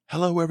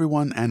Hello,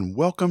 everyone, and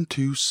welcome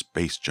to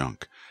Space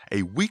Junk,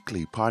 a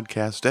weekly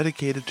podcast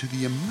dedicated to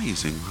the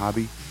amazing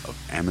hobby of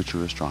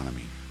amateur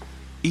astronomy.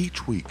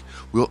 Each week,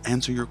 we'll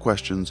answer your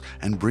questions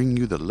and bring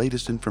you the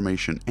latest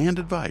information and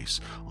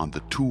advice on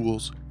the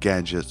tools,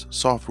 gadgets,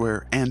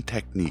 software, and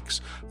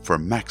techniques for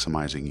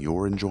maximizing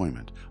your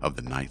enjoyment of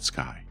the night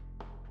sky.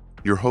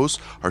 Your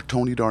hosts are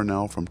Tony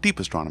Darnell from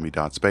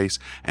deepastronomy.space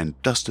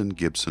and Dustin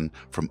Gibson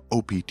from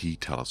OPT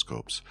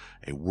Telescopes,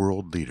 a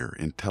world leader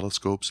in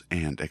telescopes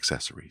and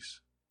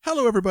accessories.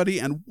 Hello, everybody,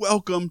 and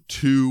welcome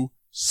to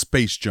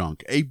Space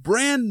Junk, a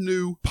brand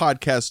new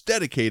podcast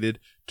dedicated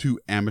to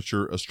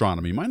amateur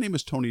astronomy. My name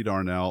is Tony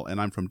Darnell, and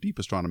I'm from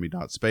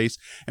deepastronomy.space,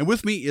 and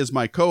with me is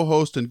my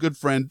co-host and good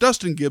friend,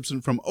 Dustin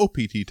Gibson from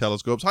OPT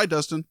Telescopes. Hi,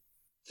 Dustin.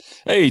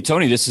 Hey,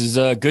 Tony, this is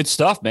good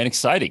stuff, man.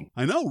 Exciting.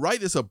 I know,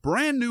 right? It's a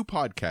brand new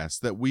podcast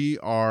that we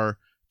are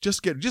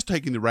just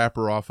taking the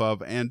wrapper off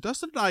of. And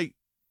Dustin and I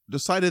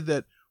decided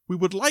that we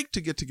would like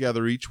to get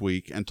together each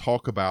week and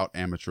talk about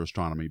amateur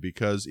astronomy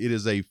because it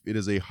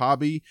is a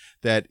hobby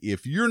that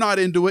if you're not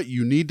into it,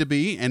 you need to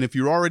be. And if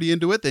you're already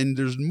into it, then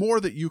there's more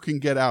that you can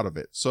get out of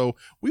it. So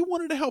we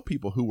wanted to help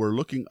people who were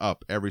looking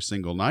up every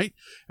single night,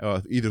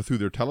 either through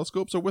their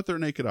telescopes or with their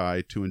naked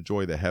eye, to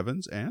enjoy the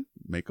heavens and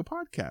make a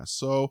podcast.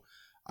 So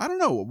I don't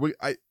know.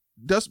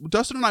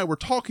 Dustin and I were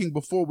talking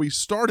before we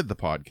started the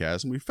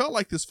podcast, and we felt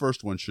like this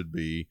first one should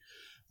be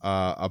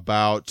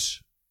about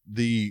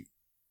the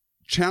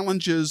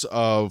challenges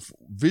of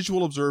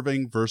visual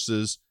observing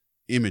versus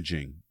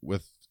imaging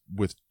with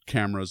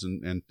cameras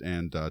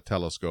and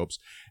telescopes.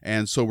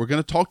 And so we're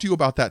going to talk to you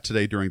about that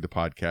today during the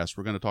podcast.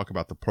 We're going to talk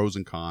about the pros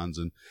and cons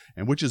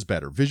and which is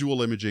better,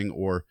 visual imaging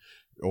or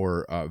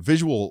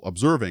visual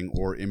observing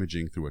or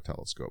imaging through a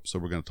telescope. So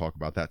we're going to talk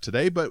about that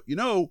today. But,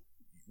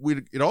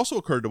 it also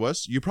occurred to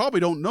us, you probably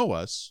don't know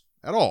us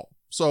at all.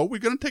 So we're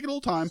going to take a little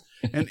time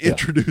and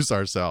introduce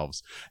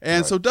ourselves.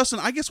 And so, Dustin,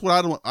 I guess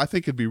what I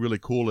think would be really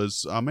cool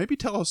is maybe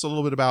tell us a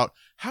little bit about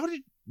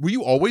were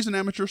you always an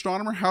amateur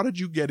astronomer? How did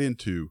you get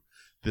into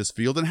this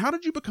field? And how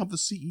did you become the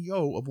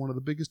CEO of one of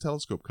the biggest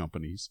telescope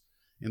companies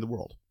in the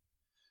world?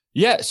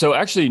 Yeah. So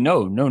actually,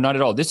 no, not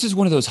at all. This is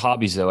one of those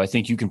hobbies, though. I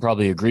think you can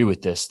probably agree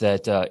with this,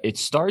 that it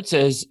starts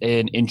as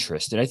an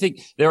interest. And I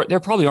think there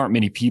probably aren't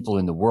many people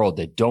in the world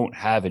that don't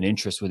have an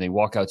interest when they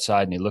walk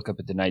outside and they look up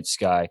at the night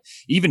sky.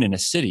 Even in a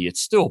city, it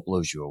still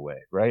blows you away,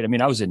 right? I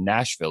mean, I was in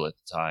Nashville at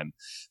the time,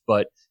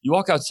 but you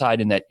walk outside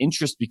and that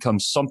interest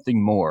becomes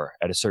something more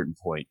at a certain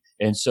point.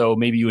 And so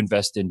maybe you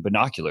invest in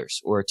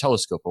binoculars or a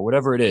telescope or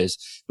whatever it is,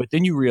 but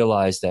then you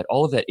realize that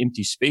all of that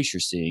empty space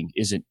you're seeing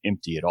isn't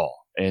empty at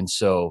all. And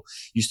so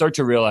you start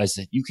to realize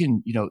that you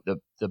can,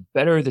 the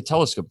better the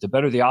telescope, the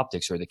better the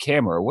optics or the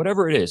camera or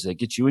whatever it is that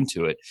gets you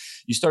into it,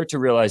 you start to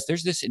realize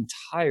there's this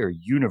entire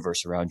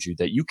universe around you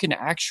that you can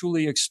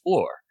actually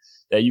explore,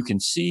 that you can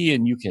see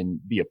and you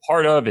can be a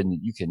part of and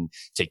you can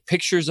take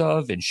pictures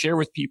of and share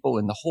with people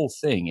and the whole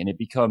thing. And it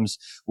becomes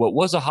what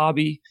was a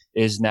hobby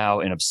is now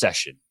an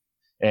obsession.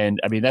 And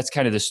I mean, that's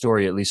kind of the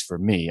story, at least for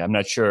me. I'm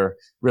not sure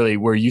really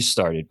where you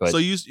started, but so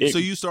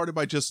you started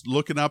by just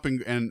looking up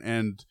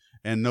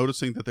and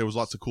noticing that there was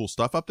lots of cool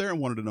stuff up there and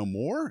wanted to know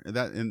more.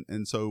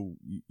 And so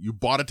you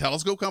bought a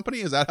telescope company.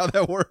 Is that how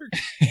that worked?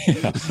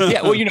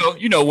 Yeah.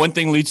 Well, one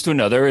thing leads to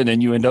another, and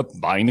then you end up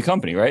buying the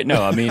company, right?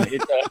 No, I mean,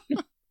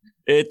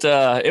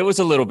 it was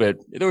a little bit,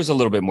 there was a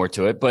little bit more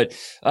to it, but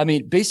I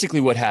mean,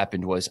 basically what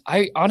happened was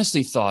I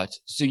honestly thought,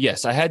 so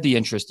yes, I had the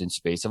interest in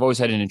space. I've always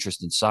had an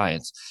interest in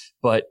science,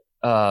 but,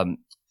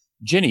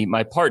 Jenny,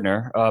 my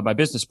partner, my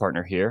business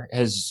partner here,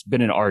 has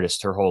been an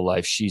artist her whole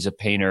life. She's a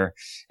painter.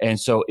 And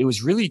so it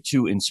was really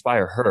to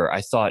inspire her.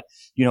 I thought,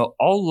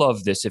 I'll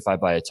love this if I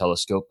buy a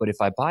telescope, but if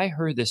I buy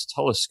her this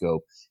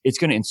telescope, it's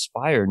going to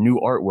inspire new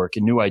artwork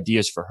and new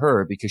ideas for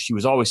her because she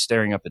was always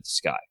staring up at the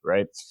sky,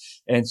 right?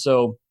 And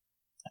so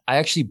I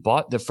actually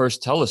bought the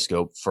first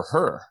telescope for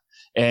her.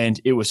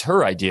 And it was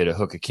her idea to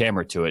hook a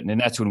camera to it. And then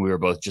that's when we were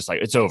both just like,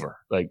 it's over.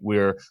 Like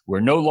we're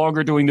no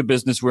longer doing the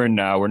business we're in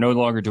now. We're no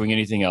longer doing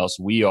anything else.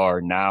 We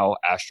are now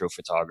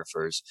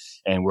astrophotographers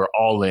and we're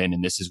all in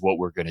and this is what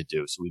we're going to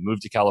do. So we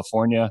moved to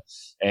California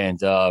and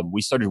we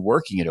started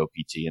working at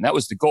OPT and that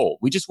was the goal.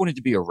 We just wanted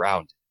to be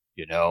around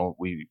it.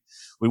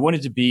 We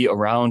wanted to be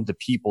around the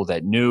people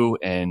that knew,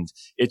 and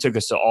it took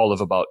us all of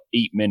about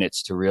 8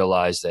 minutes to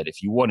realize that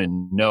if you want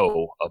to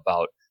know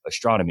about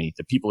astronomy,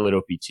 the people at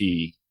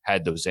OPT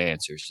had those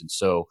answers. And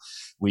so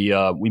we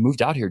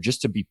moved out here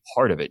just to be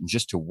part of it and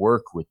just to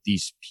work with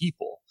these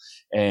people.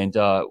 And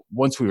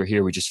once we were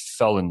here, we just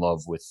fell in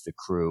love with the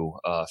crew,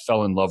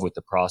 fell in love with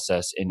the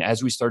process. And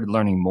as we started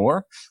learning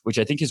more, which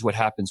I think is what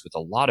happens with a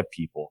lot of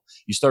people,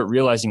 you start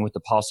realizing what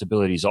the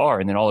possibilities are.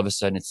 And then all of a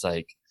sudden it's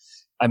like,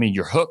 I mean,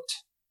 you're hooked.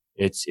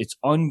 It's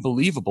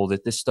unbelievable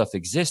that this stuff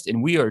exists.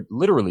 And we are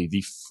literally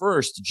the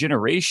first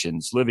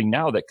generations living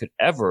now that could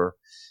ever,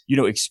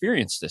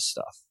 experience this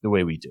stuff the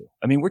way we do.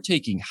 I mean, we're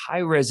taking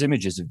high-res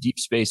images of deep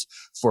space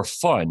for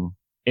fun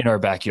in our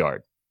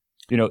backyard.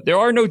 There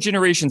are no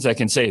generations that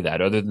can say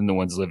that other than the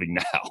ones living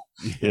now,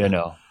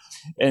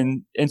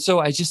 And so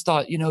I just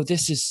thought,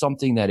 this is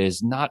something that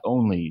is not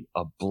only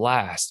a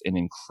blast and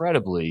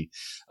incredibly,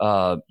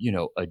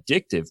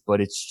 addictive,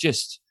 but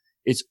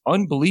it's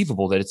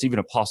unbelievable that it's even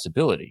a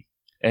possibility.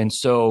 And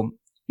so,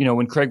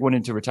 when Craig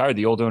wanted to retire,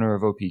 the old owner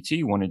of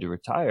OPT wanted to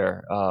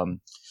retire.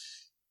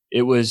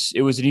 It was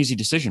an easy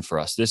decision for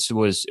us. This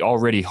was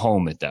already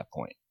home at that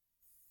point.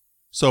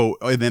 So,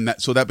 and then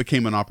that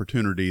became an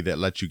opportunity that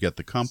let you get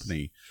the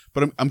company.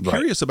 But I'm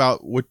curious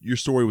about what your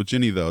story with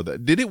Jenny, though.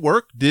 Did it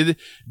work? Did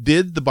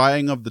the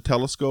buying of the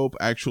telescope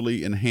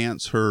actually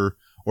enhance her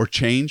or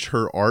change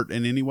her art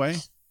in any way?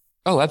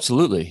 Oh,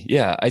 absolutely.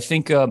 Yeah. I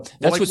think that's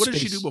what did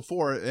she do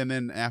before and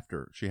then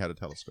after she had a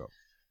telescope?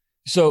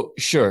 So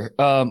sure.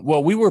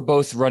 Well, we were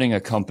both running a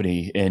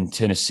company in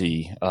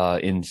Tennessee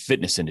in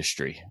fitness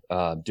industry,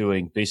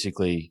 doing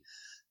basically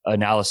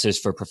analysis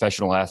for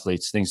professional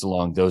athletes, things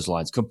along those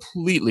lines,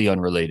 completely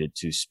unrelated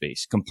to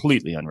space,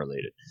 completely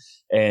unrelated.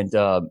 And,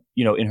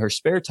 in her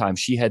spare time,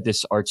 she had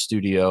this art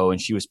studio and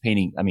she was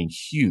painting,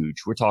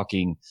 huge. We're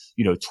talking,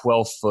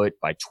 12 foot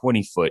by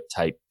 20 foot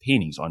type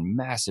paintings on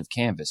massive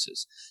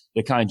canvases,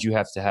 the kind you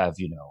have to have,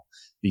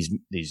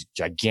 these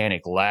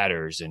gigantic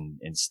ladders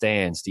and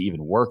stands to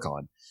even work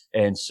on.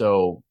 And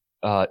so,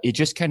 it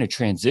just kind of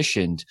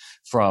transitioned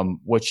from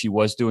what she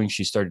was doing.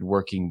 She started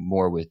working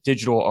more with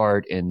digital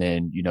art, and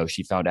then,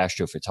 she found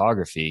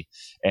astrophotography,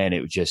 and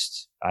it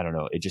just kind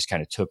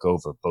of took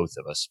over both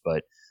of us.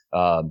 But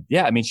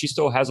she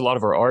still has a lot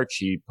of her art.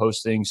 She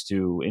posts things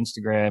to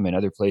Instagram and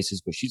other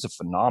places, but she's a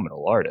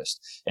phenomenal artist.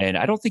 And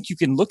I don't think you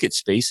can look at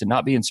space and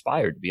not be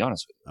inspired, to be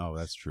honest with you. Oh,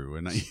 that's true.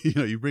 And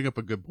you bring up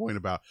a good point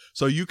about,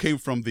 so you came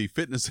from the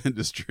fitness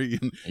industry,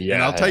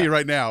 and I'll tell you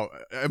right now,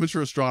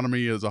 amateur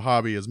astronomy is a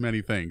hobby as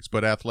many things,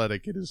 but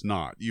athletic it is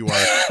not. You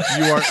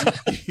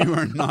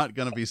are not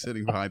going to be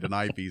sitting behind an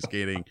eyepiece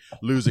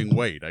losing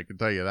weight. I can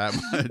tell you that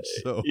much.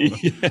 So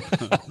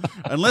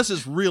unless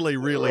it's really,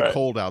 really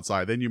cold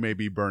outside, then you may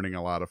be burning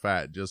a lot of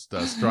fat just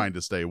trying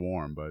to stay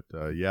warm. But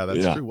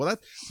that's true. Well,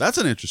 that's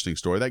an interesting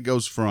story. That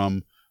goes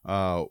from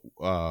what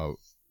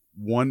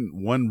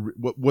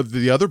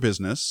the other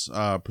business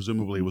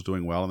presumably was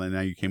doing well, and then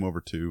now you came over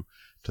to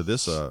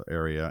this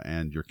area,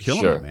 and you're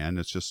killing it, man.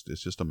 It's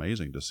just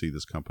amazing to see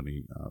this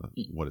company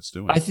what it's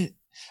doing.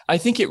 I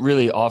think it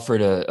really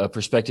offered a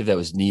perspective that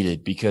was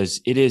needed, because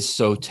it is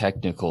so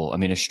technical.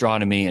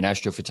 Astronomy and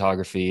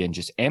astrophotography and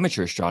just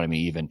amateur astronomy,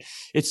 even,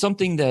 it's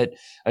something that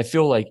I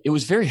feel like it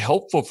was very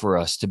helpful for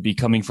us to be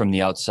coming from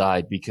the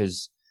outside,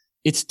 because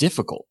it's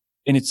difficult.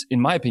 And it's, in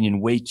my opinion,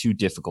 way too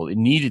difficult. It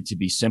needed to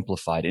be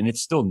simplified, and it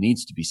still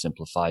needs to be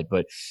simplified.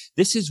 But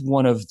this is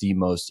one of the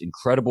most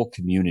incredible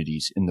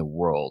communities in the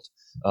world.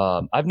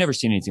 I've never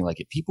seen anything like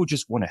it. People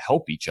just want to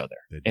help each other.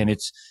 And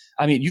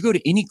you go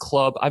to any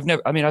club. I've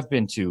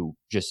been to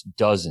just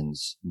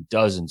dozens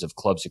of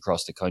clubs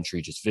across the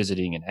country, just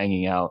visiting and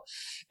hanging out.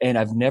 And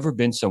I've never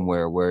been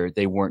somewhere where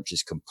they weren't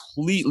just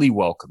completely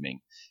welcoming.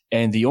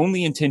 And the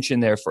only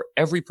intention there for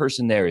every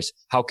person there is,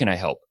 how can I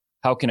help?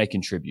 How can I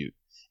contribute?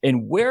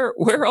 And where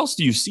else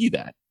do you see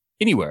that?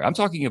 Anywhere. I'm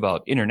talking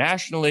about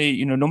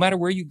internationally, no matter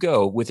where you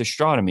go with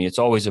astronomy, it's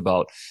always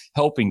about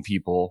helping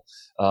people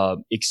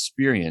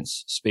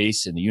experience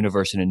space and the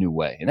universe in a new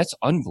way. And that's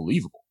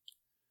unbelievable,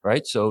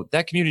 right? So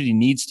that community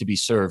needs to be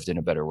served in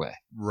a better way.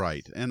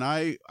 Right. And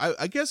I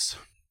guess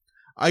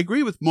I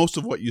agree with most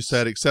of what you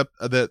said, except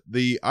that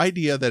the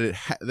idea that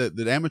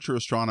that amateur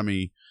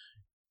astronomy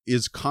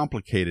is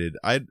complicated,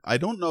 I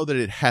don't know that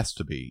it has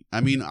to be.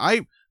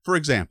 For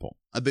example,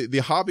 the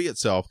hobby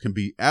itself can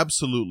be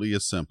absolutely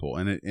as simple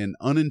and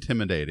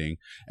unintimidating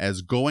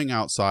as going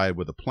outside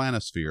with a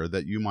planisphere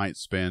that you might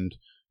spend,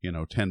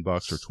 $10 or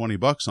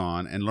 $20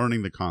 on, and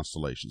learning the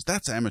constellations.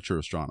 That's amateur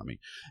astronomy.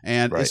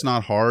 And It's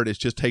not hard. It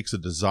just takes a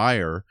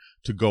desire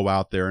to go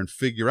out there and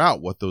figure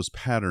out what those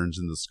patterns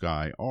in the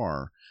sky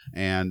are.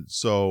 And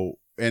so,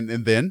 and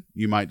then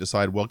you might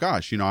decide, well,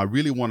 gosh, I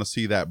really want to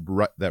see that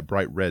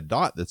bright red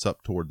dot that's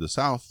up toward the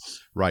south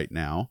right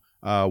now.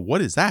 What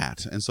is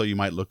that? And so you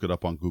might look it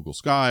up on Google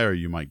Sky, or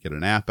you might get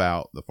an app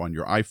out on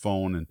your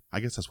iPhone. And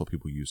I guess that's what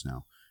people use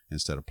now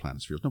instead of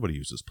planispheres. Nobody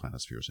uses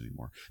planispheres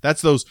anymore.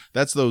 That's those,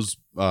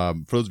 for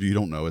those of you who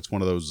don't know, it's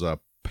one of those,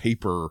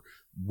 paper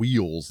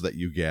wheels that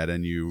you get,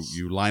 and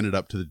you line it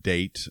up to the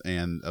date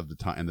and of the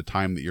time and the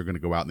time that you're going to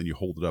go out, and then you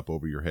hold it up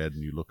over your head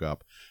and you look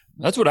up.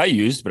 That's what I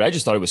used, but I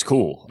just thought it was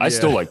cool. I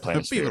still like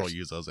planispheres. People don't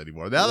use those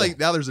anymore. Now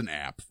there's an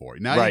app for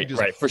it. Now you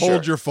just hold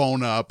sure. your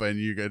phone up, and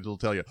it'll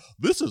tell you,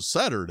 this is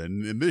Saturn.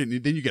 And then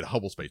you get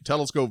Hubble Space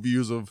Telescope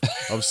views of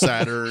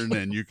Saturn,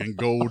 and you can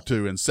go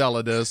to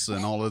Enceladus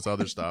and all this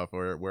other stuff.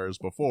 Whereas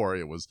before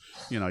it was,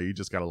 you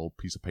just got a little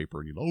piece of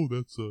paper, and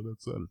that's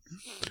Saturn.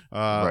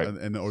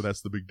 Or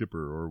that's the Big Dipper,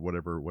 or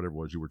whatever it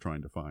was you were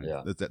trying to find.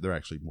 Yeah. They're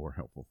actually more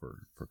helpful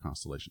for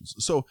constellations.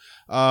 So,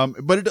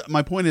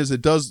 my point is,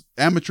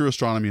 amateur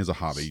astronomy as a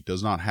hobby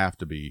does not have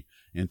to be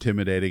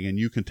intimidating, and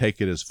you can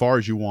take it as far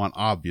as you want,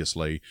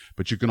 obviously,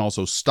 but you can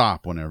also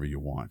stop whenever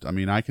you want.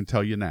 I can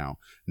tell you now,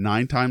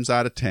 9 times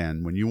out of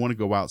 10, when you want to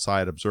go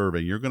outside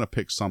observing, you're going to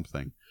pick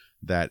something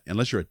that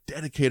unless you're a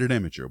dedicated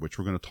imager, which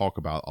we're going to talk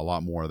about a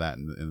lot more of that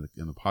in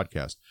the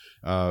podcast,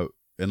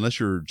 unless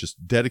you're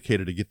just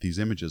dedicated to get these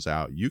images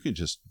out, you can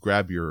just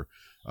grab your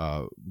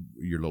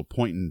little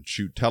point and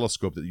shoot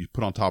telescope that you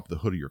put on top of the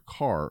hood of your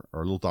car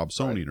or a little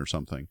Dobsonian or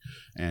something,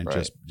 and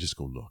just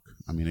go look.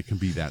 I mean, it can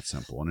be that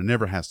simple, and it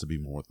never has to be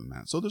more than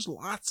that. So there's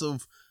lots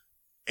of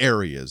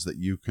areas that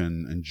you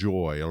can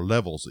enjoy, or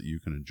levels that you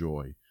can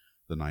enjoy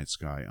the night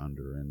sky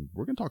under, and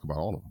we're going to talk about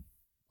all of them.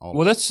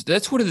 Well,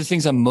 that's one of the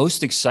things I'm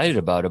most excited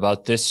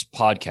about this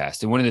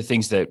podcast. And one of the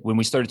things that when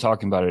we started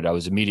talking about it, I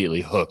was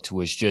immediately hooked,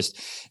 was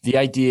just the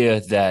idea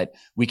that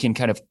we can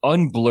kind of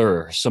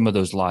unblur some of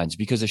those lines,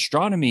 because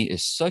astronomy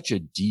is such a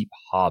deep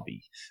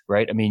hobby,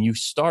 right? I mean, you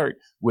start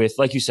with,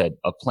 like you said,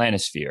 a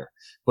planisphere,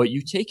 but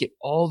you take it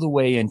all the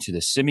way into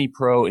the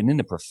semi-pro and then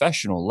the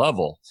professional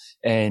level,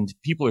 and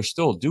people are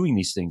still doing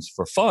these things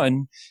for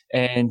fun.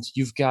 And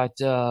you've got,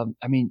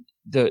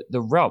 the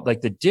route,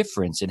 like the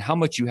difference in how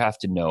much you have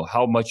to know,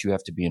 how much you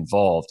have to be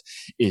involved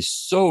is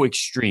so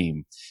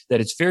extreme that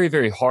it's very,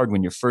 very hard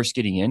when you're first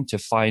getting in to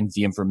find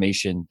the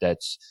information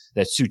that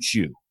suits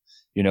you.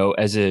 You know,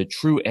 as a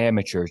true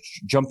amateur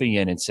jumping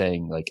in and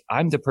saying, like,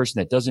 I'm the person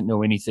that doesn't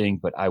know anything,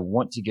 but I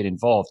want to get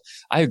involved.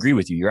 I agree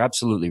with you. You're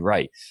absolutely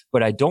right.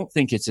 But I don't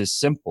think it's as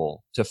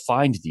simple to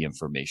find the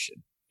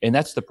information. And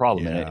that's the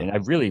problem. Yeah. And I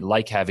really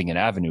like having an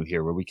avenue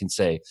here where we can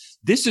say,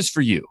 this is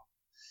for you.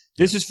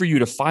 This is for you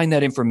to find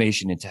that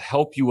information and to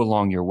help you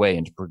along your way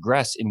and to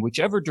progress in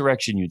whichever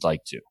direction you'd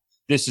like to.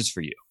 This is for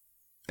you.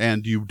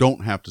 And you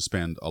don't have to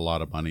spend a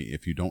lot of money.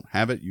 If you don't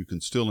have it, you can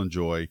still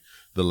enjoy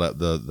the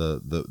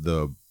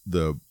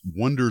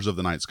wonders of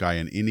the night sky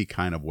in any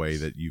kind of way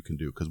that you can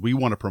do. Because we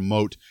want to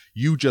promote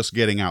you just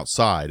getting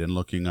outside and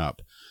looking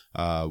up,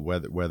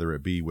 whether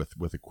it be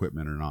with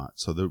equipment or not.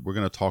 So we're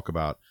going to talk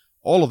about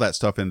all of that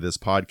stuff in this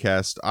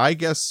podcast. I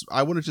guess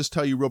I want to just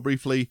tell you real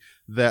briefly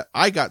that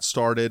I got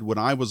started when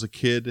I was a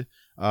kid.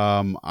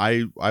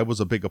 I was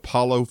a big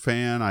Apollo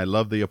fan. I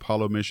loved the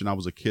Apollo mission. I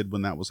was a kid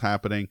when that was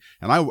happening.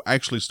 And I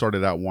actually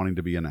started out wanting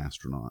to be an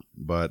astronaut.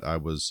 But I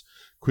was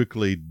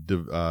quickly,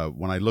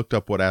 when I looked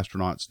up what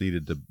astronauts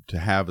needed to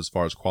have as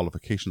far as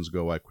qualifications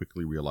go, I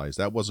quickly realized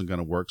that wasn't going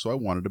to work. So I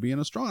wanted to be an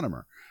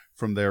astronomer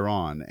from there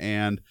on.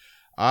 And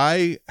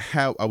I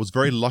was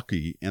very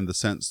lucky in the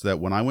sense that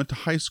when I went to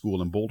high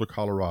school in Boulder,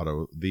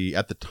 Colorado,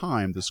 at the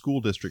time the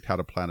school district had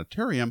a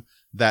planetarium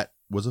that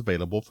was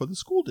available for the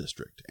school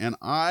district, and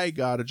I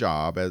got a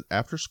job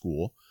after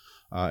school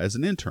as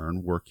an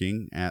intern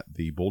working at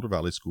the Boulder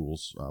Valley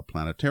Schools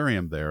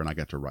planetarium there, and I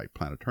got to write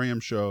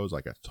planetarium shows.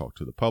 I got to talk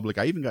to the public.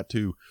 I even got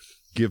to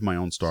give my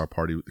own star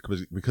party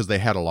because they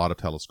had a lot of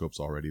telescopes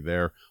already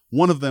there.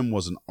 One of them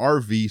was an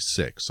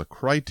RV6, a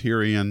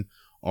Criterion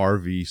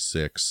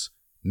RV6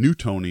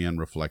 Newtonian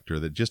reflector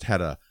that just had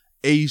a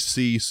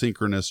AC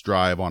synchronous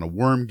drive on a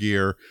worm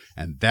gear,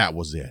 and that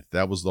was it.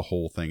 That was the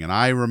whole thing. And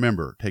I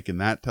remember taking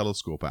that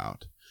telescope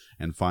out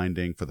and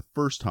finding for the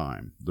first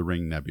time the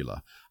Ring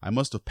Nebula. I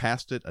must have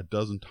passed it a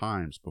dozen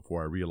times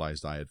before I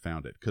realized I had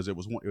found it, because it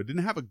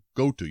didn't have a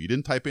go-to. You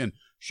didn't type in,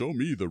 show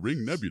me the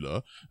Ring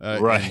Nebula,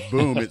 right. And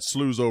boom, it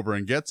slews over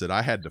and gets it.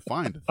 I had to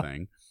find the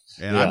thing.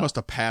 And I must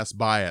have passed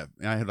by it.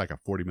 And I had like a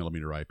 40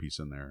 millimeter eyepiece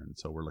in there. And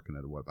so we're looking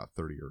at about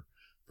 30 or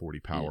 40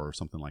 power or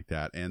something like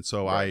that. And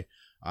so I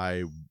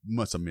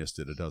must have missed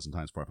it a dozen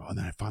times before and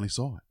then I finally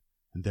saw it.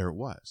 And there it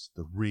was,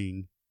 the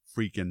Ring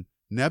freaking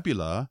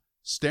Nebula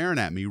staring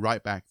at me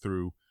right back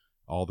through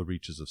all the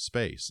reaches of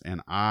space.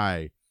 And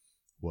I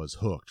was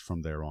hooked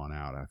from there on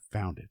out. I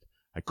found it.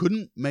 I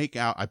couldn't make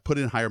out, I put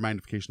in higher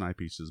magnification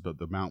eyepieces, but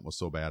the mount was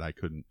so bad I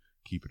couldn't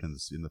keep it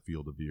in the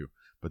field of view.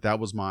 But that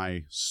was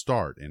my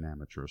start in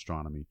amateur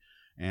astronomy.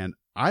 And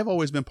I've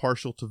always been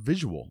partial to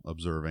visual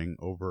observing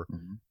over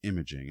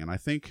imaging. And I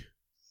think,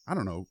 I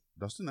don't know,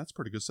 Dustin, that's a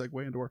pretty good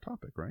segue into our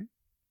topic, right?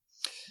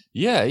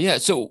 Yeah.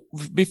 So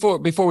before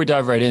we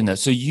dive right in,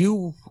 so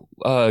you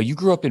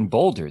grew up in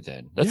Boulder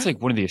then. That's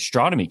like one of the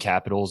astronomy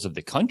capitals of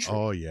the country.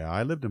 Oh yeah,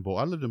 I lived in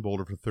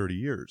Boulder for 30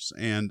 years,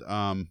 and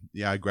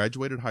I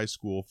graduated high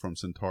school from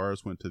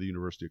Centaurus, went to the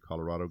University of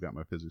Colorado, got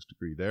my physics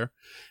degree there,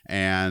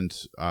 and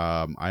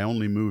I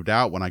only moved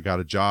out when I got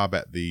a job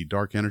at the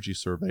Dark Energy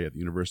Survey at the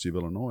University of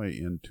Illinois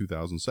in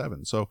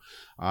 2007. So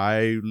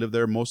I lived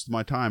there most of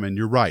my time, and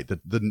you're right,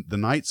 the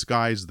night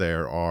skies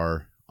there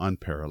are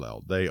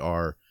unparalleled. They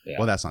are. Yeah.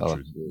 Well, that's not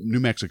true. New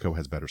Mexico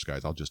has better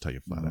skies. I'll just tell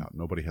you flat out.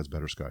 Nobody has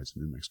better skies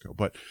in New Mexico.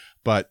 But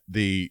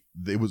it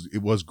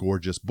was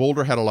gorgeous.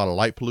 Boulder had a lot of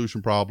light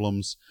pollution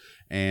problems,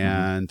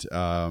 and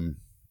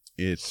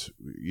it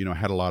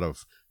had a lot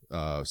of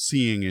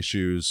seeing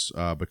issues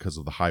because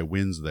of the high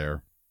winds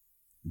there.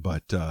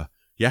 But the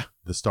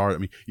star. I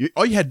mean,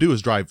 all you had to do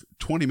is drive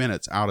 20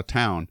 minutes out of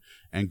town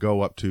and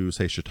go up to,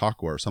 say,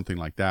 Chautauqua or something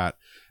like that,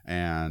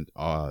 and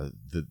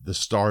the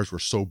stars were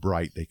so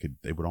bright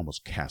they would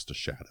almost cast a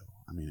shadow.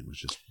 I mean, it was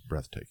just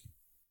breathtaking.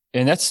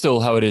 And that's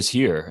still how it is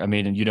here. I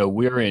mean,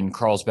 we're in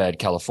Carlsbad,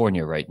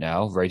 California right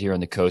now, right here on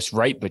the coast,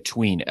 right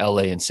between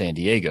LA and San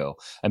Diego.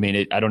 I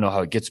mean, I don't know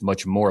how it gets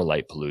much more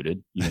light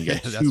polluted. You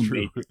got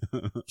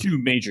two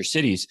major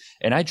cities,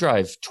 and I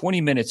drive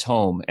 20 minutes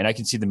home and I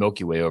can see the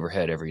Milky Way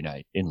overhead every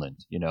night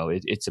inland.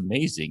 It's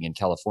amazing in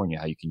California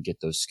how you can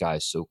get those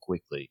skies so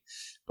quickly.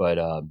 But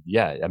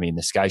yeah, I mean,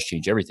 the skies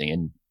change everything.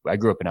 And I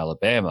grew up in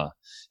Alabama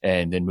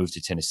and then moved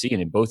to Tennessee.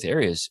 And in both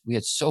areas, we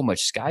had so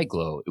much sky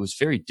glow. It was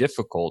very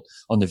difficult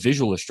on the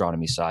visual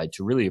astronomy side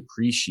to really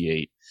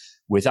appreciate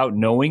without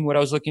knowing what I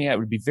was looking at. It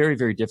would be very,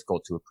 very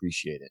difficult to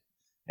appreciate it.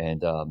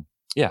 And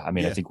yeah, I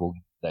mean, I think we'll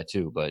get that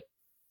too. But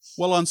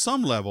well, on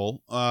some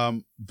level,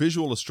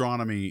 visual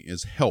astronomy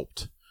is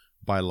helped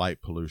by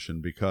light pollution,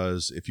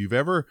 because if you've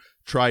ever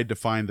tried to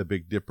find the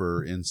Big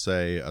Dipper in,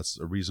 say, a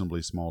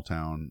reasonably small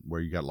town where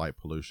you got light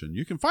pollution,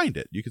 you can find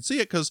it. You can see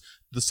it because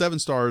the 7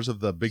 stars of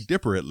the Big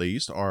Dipper, at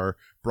least, are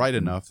bright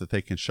enough that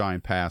they can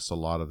shine past a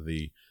lot of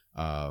the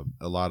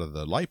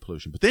light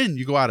pollution. But then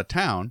you go out of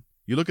town,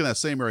 you look in that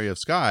same area of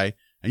sky,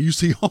 and you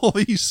see all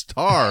these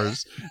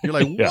stars. You're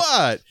like,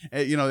 what?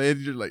 And,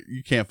 you're like,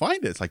 you can't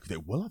find it. It's like,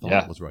 well, I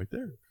thought it was right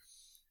there.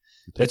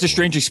 That's a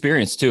strange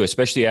experience too,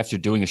 especially after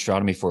doing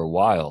astronomy for a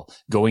while,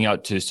 going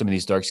out to some of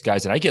these dark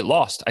skies, and I get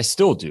lost. I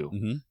still do.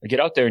 Mm-hmm. I get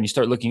out there and you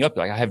start looking up.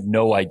 Like, I have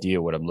no idea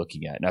what I'm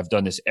looking at. And I've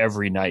done this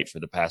every night for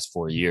the past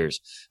 4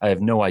 years. I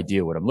have no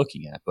idea what I'm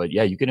looking at, but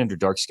yeah, you get under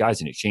dark skies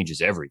and it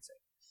changes everything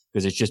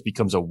because it just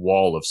becomes a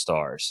wall of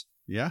stars.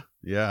 Yeah.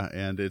 Yeah.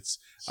 And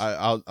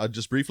I'll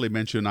just briefly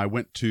mention, I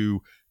went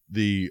to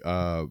the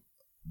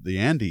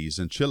Andes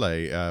in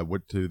Chile,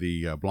 went to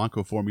the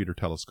Blanco 4-meter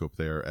telescope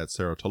there at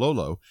Cerro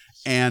Tololo,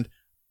 and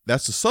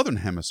that's the southern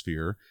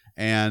hemisphere,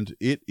 and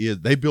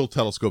they build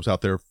telescopes out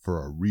there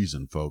for a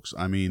reason, folks.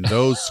 I mean,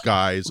 those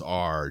skies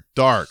are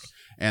dark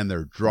and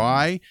they're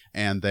dry,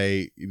 and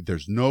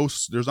there's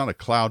not a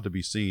cloud to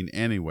be seen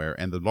anywhere,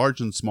 and the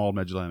large and small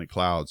Magellanic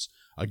clouds,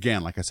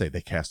 again, like I say,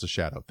 they cast a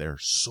shadow. They're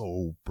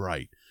so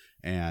bright.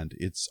 And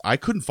I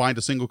couldn't find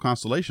a single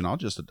constellation. I'll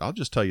just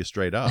tell you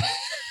straight up.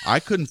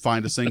 I couldn't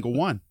find a single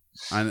one.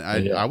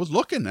 I was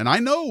looking, and I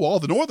know all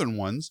the northern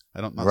ones.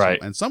 I don't know,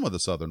 right, and some of the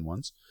southern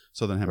ones,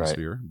 southern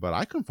hemisphere, right, but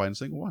I couldn't find a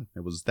single one.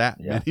 It was that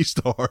many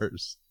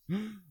stars.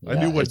 I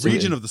knew what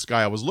region of the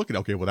sky I was looking at.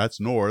 Okay, well,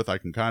 that's north. I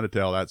can kind of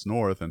tell that's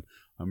north, and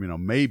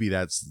maybe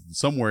that's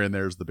somewhere in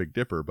there is the Big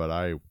Dipper, but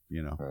right.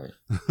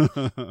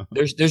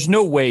 There's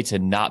no way to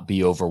not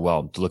be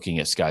overwhelmed looking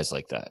at skies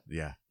like that.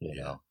 Yeah,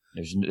 you know.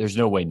 There's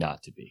no way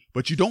not to be.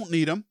 But you don't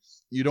need them.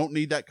 You don't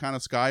need that kind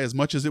of sky, as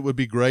much as it would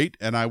be great.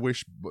 And I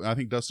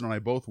think Dustin and I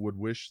both would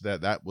wish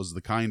that was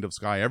the kind of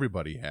sky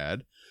everybody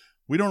had.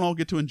 We don't all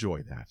get to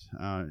enjoy that.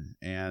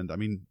 And I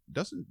mean,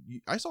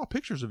 I saw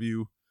pictures of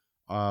you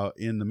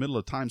in the middle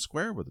of Times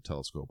Square with a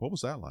telescope. What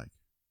was that like?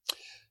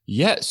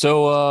 Yeah.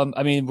 So,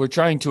 I mean, we're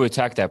trying to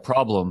attack that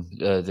problem,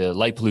 the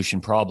light pollution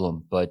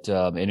problem, but,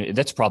 and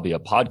that's probably a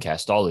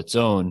podcast all its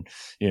own,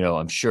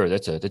 I'm sure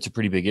that's a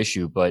pretty big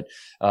issue, but,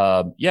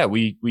 yeah,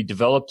 we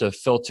developed a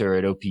filter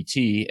at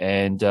OPT,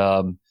 and,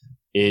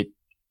 it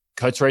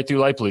cuts right through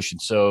light pollution.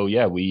 So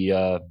yeah,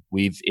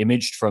 we've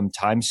imaged from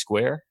Times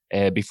Square,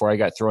 before I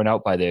got thrown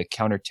out by the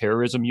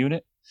counterterrorism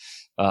unit.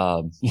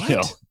 Yeah,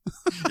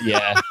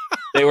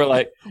 they were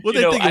like, well,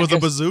 they think it was a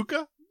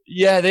bazooka.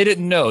 Yeah, they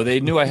didn't know.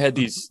 They knew I had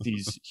these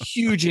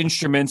huge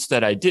instruments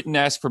that I didn't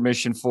ask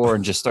permission for,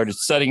 and just started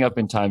setting up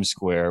in Times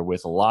Square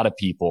with a lot of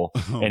people,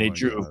 and it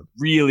drew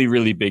really,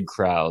 really big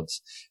crowds.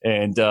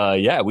 And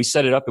yeah, we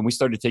set it up and we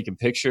started taking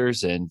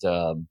pictures, and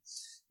it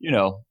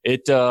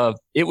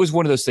was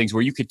one of those things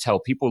where you could tell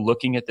people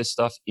looking at this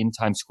stuff in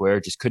Times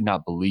Square just could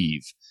not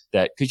believe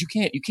that, because you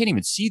can't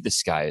even see the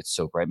sky. It's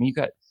so bright. I mean, you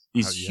got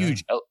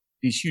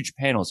these huge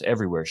panels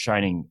everywhere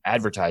shining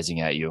advertising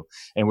at you,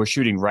 and we're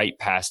shooting right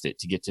past it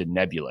to get to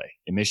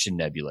emission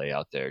nebulae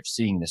out there,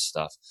 seeing this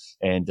stuff.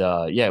 And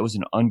yeah, it was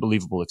an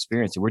unbelievable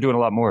experience, and we're doing a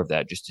lot more of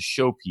that just to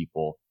show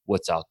people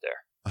what's out there.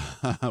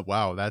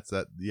 Wow,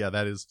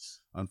 that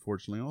is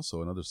unfortunately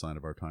also another sign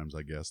of our times,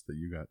 I guess, that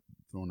you got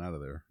thrown out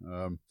of there.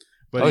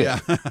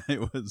 But it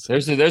was.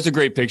 There's a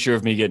great picture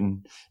of me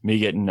getting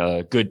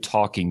a good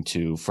talking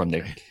to from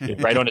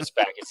right on its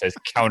back. It says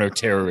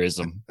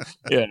counterterrorism.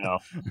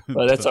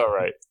 But that's all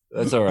right.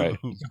 That's all right.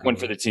 One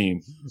for the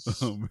team.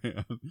 Oh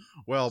man.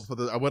 Well,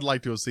 I would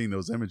like to have seen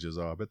those images.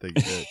 I bet they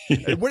did.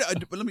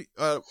 Let me.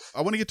 I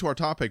want to get to our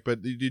topic,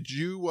 but did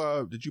you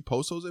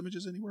post those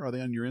images anywhere? Are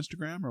they on your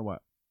Instagram or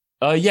what?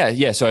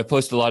 Yeah. So I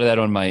posted a lot of that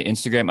on my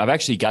Instagram. I've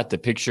actually got the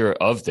picture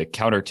of the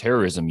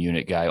counterterrorism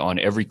unit guy on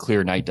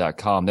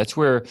everyclearnight.com. That's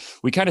where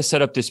we kind of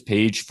set up this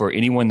page for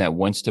anyone that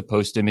wants to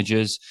post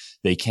images.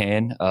 They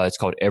can. It's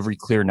called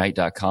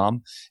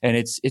everyclearnight.com, and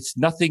it's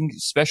nothing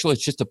special.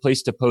 It's just a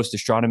place to post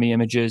astronomy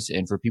images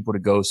and for people to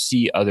go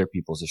see other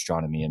people's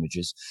astronomy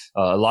images.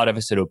 A lot of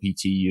us at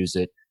OPT use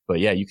it. But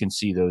yeah, you can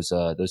see those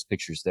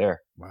pictures there.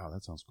 Wow,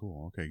 that sounds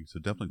cool. Okay, so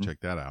definitely check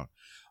that out.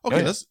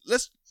 Okay, let's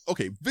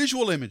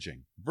visual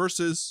imaging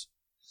versus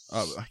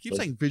I keep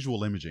saying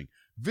visual imaging.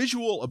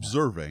 Visual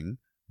observing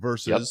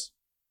versus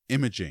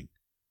imaging.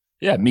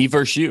 Yeah, me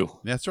versus you.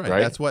 That's right.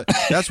 That's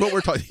what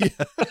we're talking.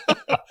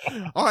 Yeah.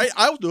 All right,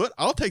 I'll do it.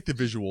 I'll take the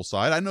visual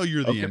side. I know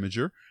you're the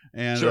imager,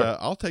 and Sure.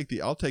 I'll take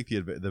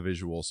the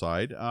visual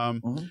side.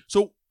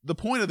 So the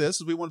point of this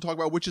is we want to talk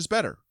about which is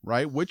better,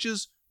 right? Which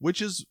is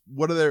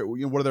what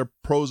are their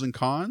pros and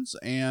cons,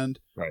 and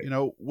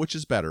which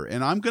is better.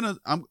 And I'm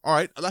all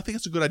right. I think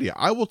it's a good idea.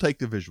 I will take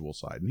the visual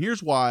side, and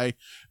here's why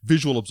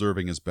visual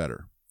observing is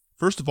better.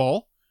 First of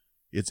all,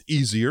 it's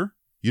easier.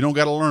 You don't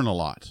got to learn a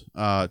lot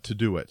to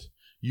do it.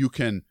 You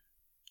can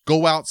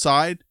go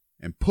outside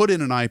and put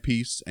in an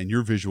eyepiece, and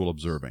you're visual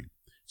observing.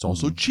 It's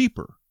also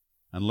cheaper,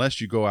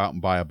 unless you go out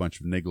and buy a bunch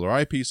of niggler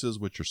eyepieces,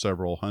 which are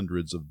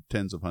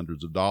tens of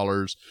hundreds of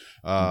dollars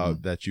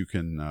that you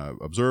can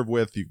observe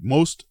with.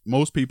 Most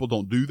people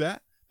don't do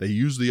that. They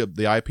use the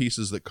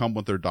eyepieces that come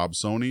with their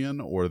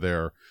Dobsonian or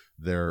their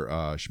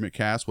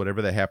Schmidt-Cass,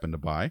 whatever they happen to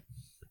buy,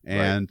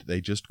 and they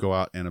just go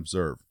out and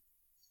observe.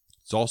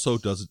 It also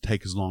doesn't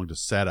take as long to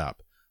set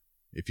up.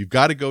 If you've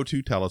got a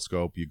go-to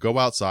telescope, you go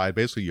outside,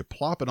 basically you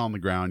plop it on the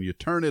ground, you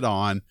turn it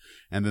on,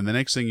 and then the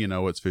next thing you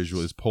know, it's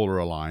polar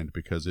aligned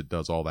because it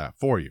does all that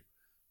for you.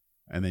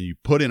 And then you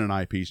put in an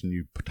eyepiece and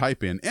you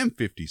type in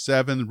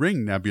M57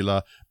 Ring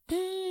Nebula,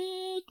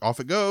 off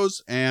it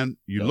goes, and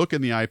you look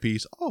in the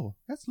eyepiece. Oh,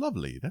 that's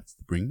lovely. That's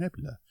the Ring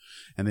Nebula.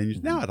 And then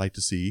now I'd like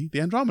to see the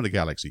Andromeda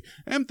Galaxy.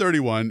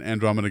 M31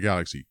 Andromeda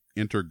Galaxy.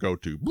 Enter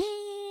go-to.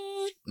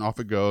 And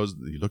off it goes.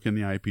 You look in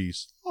the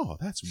eyepiece. Oh,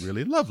 that's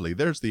really lovely.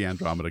 There's the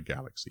Andromeda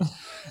Galaxy.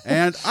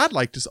 And I'd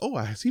like to,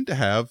 I seem to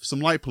have some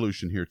light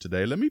pollution here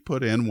today. Let me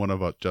put in one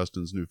of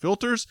Justin's new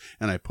filters.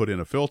 And I put in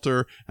a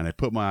filter and I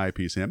put my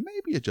eyepiece in.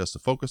 Maybe adjust the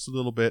focus a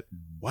little bit.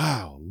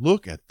 Wow,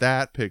 look at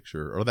that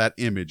picture or that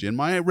image in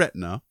my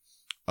retina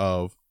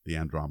of the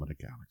Andromeda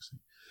Galaxy.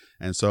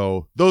 And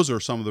so those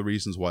are some of the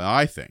reasons why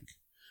I think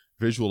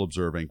visual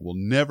observing will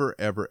never,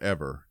 ever,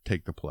 ever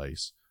take the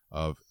place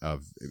of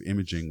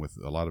imaging with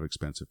a lot of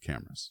expensive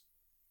cameras.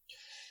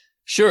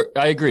 Sure,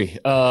 I agree.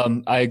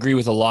 I agree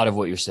with a lot of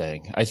what you're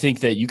saying. I think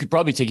that you could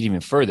probably take it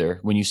even further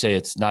when you say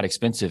it's not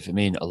expensive. I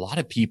mean, a lot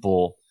of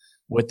people,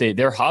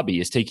 their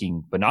hobby is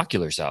taking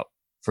binoculars out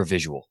for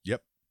visual.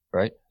 Yep.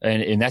 Right.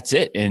 And that's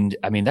it. And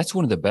I mean, that's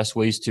one of the best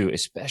ways to,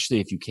 especially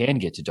if you can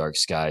get to dark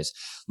skies,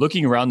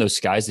 looking around those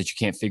skies that you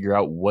can't figure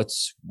out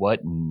what's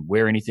what and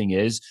where anything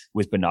is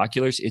with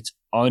binoculars. It's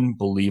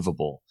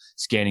unbelievable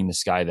scanning the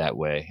sky that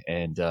way.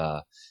 And,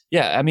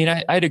 I mean,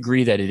 I'd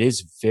agree that it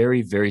is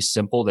very, very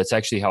simple. That's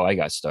actually how I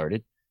got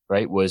started,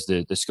 right? Was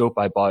the scope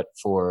I bought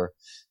for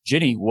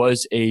Ginny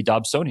was a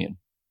Dobsonian.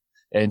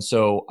 And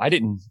so I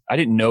didn't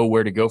know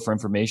where to go for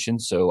information.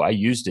 So I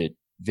used it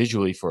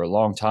visually for a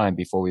long time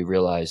before we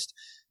realized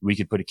we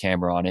could put a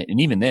camera on it. And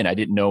even then I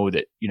didn't know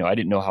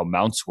how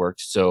mounts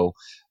worked. So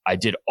I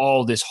did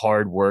all this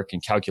hard work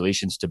and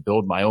calculations to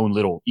build my own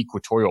little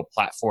equatorial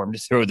platform to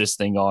throw this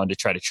thing on to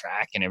try to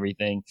track and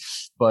everything.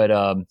 But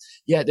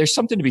there's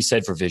something to be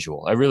said for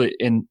visual. I really,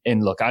 and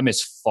look, I'm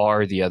as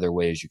far the other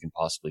way as you can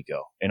possibly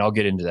go. And I'll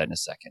get into that in a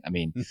second. I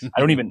mean,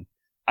 I don't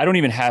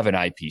even have an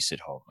eyepiece at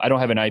home. I don't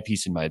have an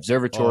eyepiece in my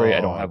observatory.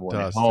 I don't have one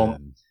at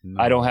home. No.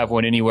 I don't have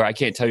one anywhere. I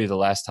can't tell you the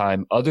last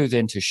time, other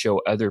than to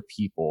show other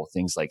people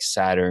things like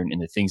Saturn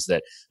and the things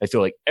that I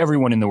feel like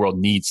everyone in the world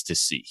needs to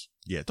see.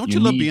 Yeah. Don't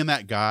you love being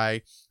that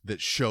guy that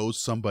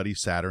shows somebody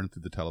Saturn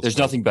through the telescope? There's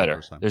nothing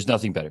better. There's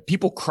nothing better.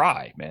 People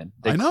cry, man.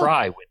 They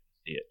cry when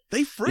they see it.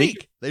 They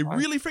freak. They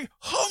really freak.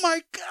 Oh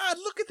my God,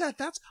 look at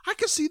that. I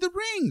can see the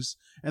rings.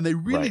 And they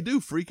really do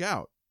freak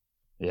out.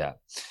 Yeah.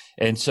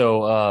 And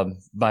so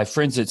my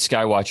friends at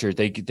Skywatcher,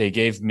 they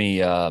gave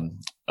me a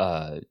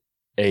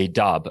big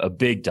Dob, a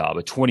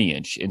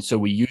 20-inch. And so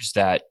we used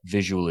that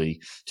visually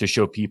to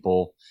show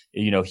people,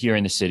 here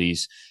in the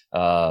cities,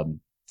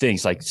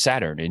 things like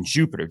Saturn and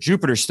Jupiter.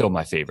 Jupiter's still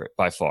my favorite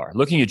by far.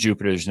 Looking at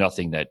Jupiter, there's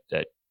nothing that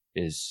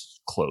is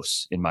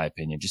close, in my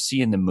opinion. Just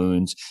seeing the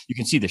moons, you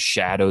can see the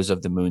shadows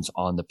of the moons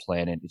on the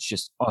planet. It's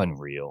just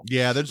unreal.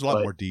 Yeah, there's a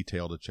lot more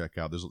detail to check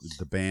out. There's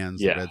the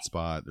bands, the red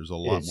spot. There's a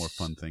lot more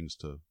fun things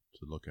to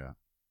look at.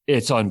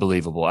 It's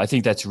unbelievable. I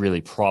think that's really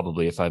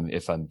probably, if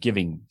I'm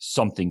giving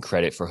something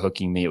credit for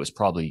hooking me, it was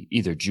probably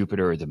either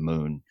Jupiter or the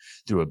moon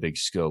through a big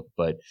scope.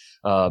 But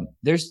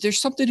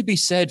there's something to be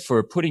said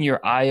for putting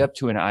your eye up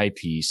to an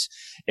eyepiece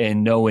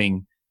and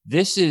knowing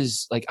this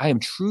is like, I am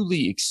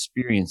truly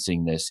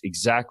experiencing this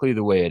exactly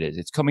the way it is.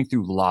 It's coming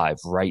through live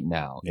right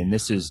now. And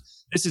this is,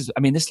 I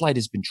mean, this light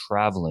has been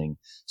traveling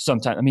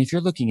sometime. I mean, if you're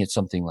looking at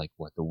something like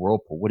the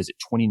whirlpool, what is it?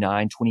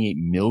 28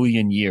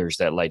 million years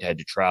that light had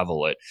to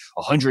travel at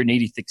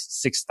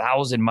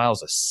 186,000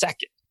 miles a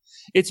second.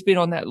 It's been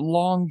on that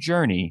long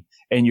journey,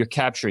 and you're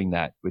capturing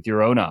that with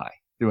your own eye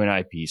through an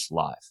eyepiece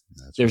live.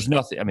 There's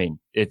nothing. I mean,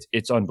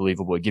 it's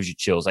unbelievable. It gives you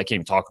chills. I can't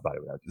even talk about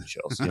it without getting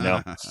chills.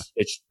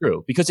 It's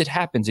true, because it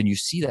happens, and you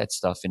see that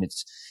stuff, and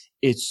it's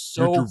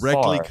so you're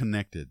directly far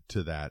connected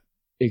to that.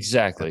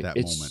 Exactly. At that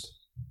moment.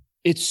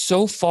 it's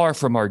so far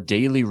from our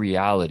daily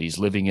realities,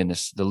 living in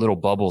the little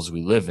bubbles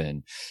we live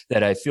in,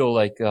 that I feel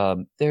like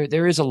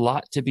there is a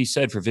lot to be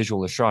said for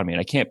visual astronomy, and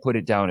I can't put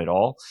it down at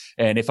all.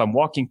 And if I'm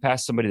walking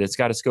past somebody that's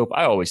got a scope,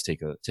 I always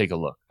take a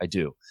look. I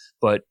do,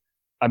 but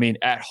I mean,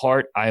 at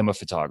heart, I am a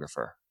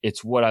photographer.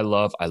 It's what I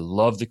love. I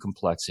love the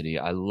complexity.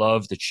 I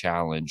love the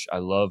challenge. I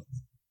love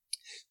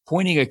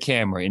pointing a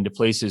camera into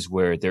places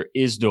where there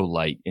is no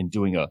light and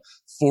doing a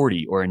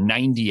 40 or a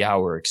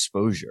 90-hour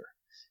exposure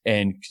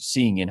and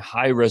seeing in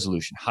high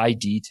resolution, high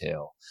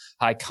detail,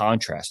 high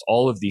contrast,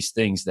 all of these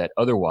things that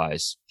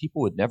otherwise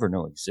people would never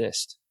know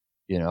exist,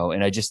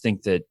 and I just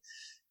think that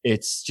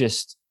it's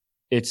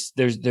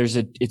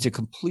a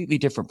completely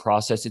different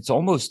process. It's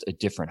almost a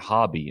different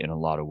hobby in a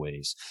lot of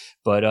ways,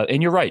 but,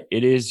 and you're right.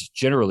 It is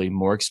generally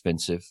more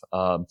expensive.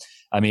 I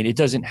mean, it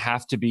doesn't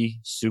have to be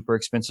super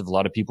expensive. A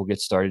lot of people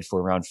get started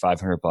for around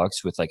 $500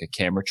 with like a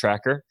camera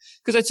tracker.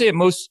 Cause I'd say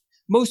most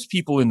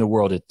people in the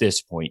world at this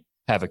point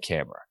have a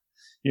camera,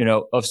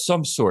 of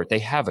some sort. They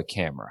have a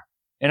camera.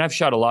 And I've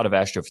shot a lot of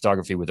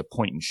astrophotography with a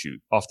point and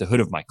shoot off the hood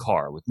of my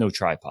car with no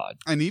tripod.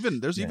 And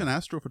there's even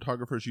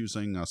astrophotographers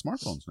using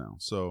smartphones now.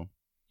 So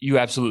you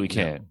absolutely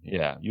can.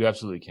 Yeah, you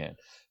absolutely can.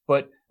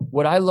 But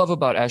what I love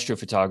about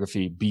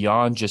astrophotography,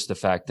 beyond just the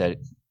fact that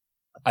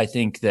I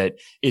think that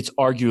it's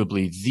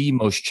arguably the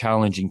most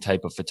challenging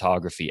type of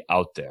photography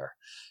out there,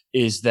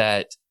 is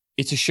that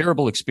it's a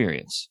shareable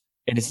experience.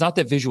 And it's not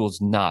that visual is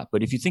not,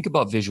 but if you think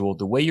about visual,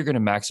 the way you're going to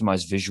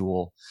maximize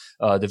visual,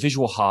 the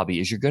visual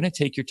hobby is you're going to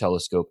take your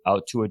telescope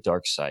out to a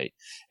dark site,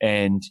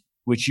 and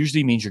which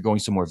usually means you're going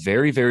somewhere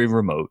very, very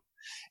remote,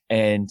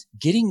 and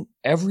getting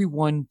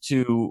everyone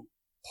to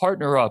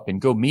partner up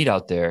and go meet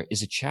out there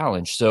is a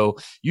challenge. So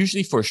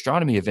usually for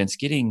astronomy events,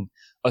 getting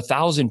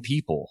 1,000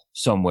 people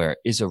somewhere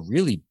is a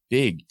really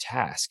big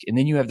task. And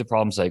then you have the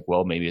problems like,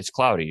 well, maybe it's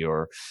cloudy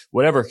or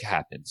whatever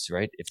happens,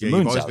 right? If the moon's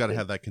you've always out got to there,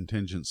 have that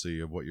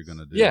contingency of what you're going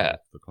to do. Yeah, with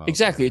the clouds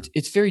exactly.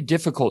 It's very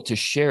difficult to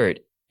share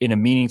it in a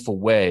meaningful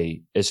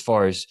way as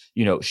far as,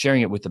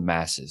 sharing it with the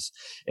masses.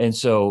 And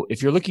so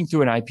if you're looking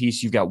through an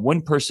eyepiece, you've got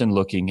one person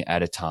looking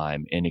at a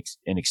time and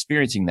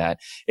experiencing that.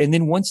 And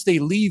then once they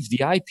leave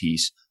the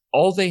eyepiece,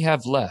 all they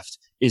have left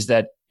is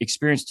that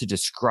experience to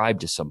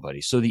describe to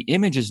somebody. So the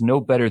image is no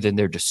better than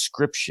their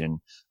description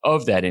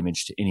of that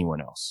image to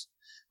anyone else,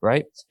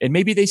 right? And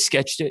maybe they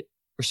sketched it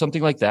or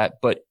something like that,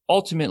 but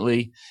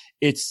ultimately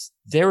it's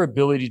their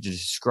ability to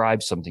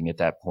describe something at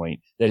that point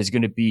that is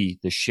going to be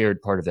the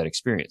shared part of that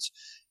experience.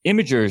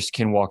 Imagers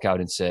can walk out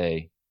and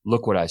say,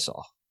 look what I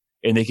saw.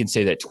 And they can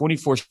say that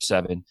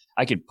 24/7.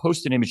 I can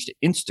post an image to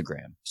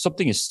Instagram,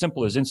 something as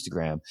simple as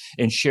Instagram,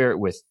 and share it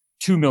with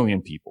 2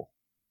 million people.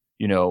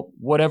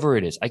 Whatever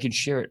it is, I can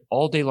share it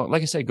all day long.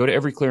 Like I said, go to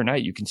Every Clear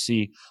Night. You can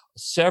see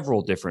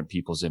several different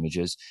people's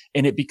images,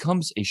 and it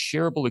becomes a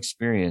shareable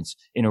experience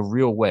in a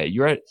real way.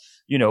 You're at,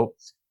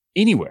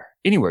 anywhere.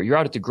 You're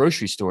out at the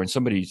grocery store and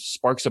somebody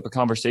sparks up a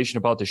conversation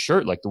about the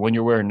shirt like the one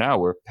you're wearing now,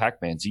 where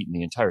Pac-Man's eating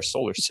the entire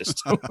solar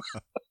system.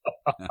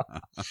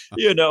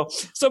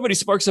 Somebody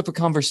sparks up a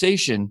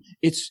conversation.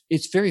 It's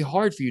very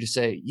hard for you to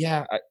say,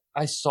 yeah,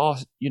 I saw,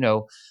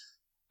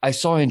 I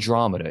saw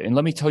Andromeda, and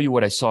let me tell you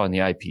what I saw in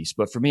the eyepiece.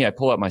 But for me, I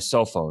pull out my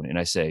cell phone and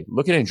I say,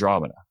 look at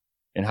Andromeda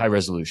in high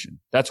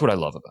resolution. That's what I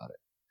love about it.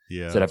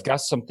 Yeah. That I've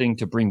got something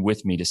to bring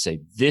with me to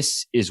say,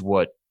 this is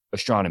what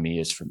astronomy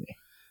is for me.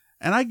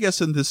 And I guess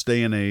in this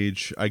day and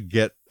age, I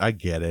get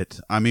it.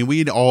 I mean,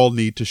 we all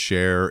need to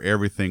share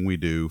everything we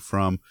do,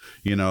 from,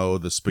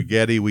 the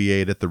spaghetti we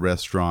ate at the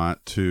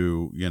restaurant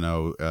to,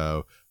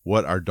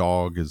 what our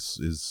dog is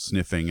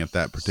sniffing at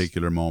that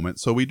particular moment.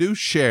 So we do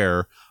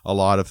share a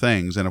lot of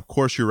things. And of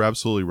course, you're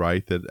absolutely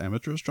right that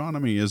amateur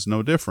astronomy is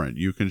no different.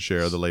 You can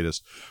share the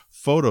latest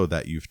photo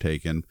that you've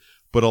taken.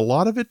 But a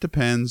lot of it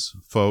depends,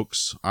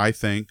 folks, I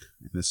think,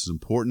 and this is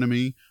important to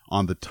me,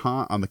 on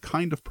the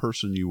kind of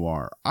person you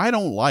are. I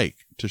don't like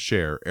to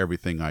share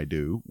everything I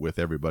do with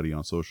everybody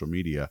on social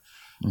media.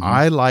 Mm-hmm.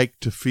 I like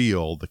to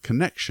feel the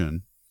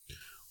connection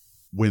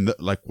when,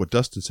 like what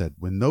Dustin said,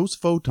 when those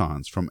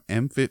photons from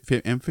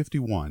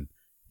M51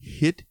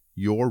 hit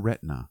your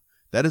retina,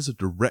 that is a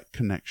direct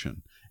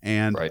connection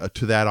and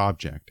to that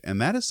object.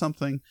 And that is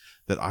something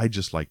that I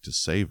just like to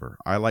savor.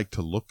 I like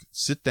to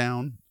sit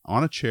down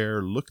on a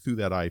chair, look through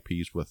that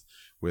eyepiece with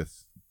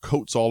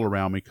coats all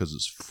around me because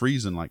it's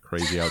freezing like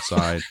crazy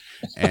outside,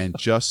 and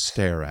just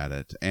stare at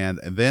it. And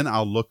then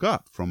I'll look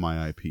up from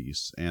my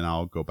eyepiece and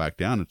I'll go back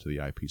down into the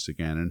eyepiece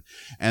again.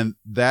 And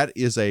that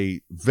is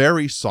a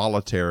very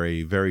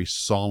solitary, very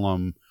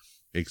solemn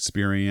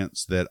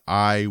experience that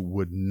I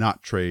would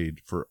not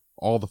trade for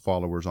all the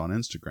followers on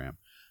Instagram.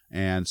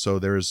 And so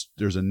there's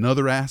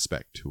another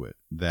aspect to it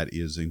that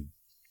is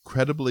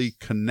incredibly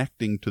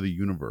connecting to the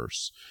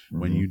universe.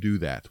 When you do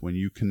that, when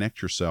you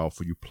connect yourself,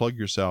 when you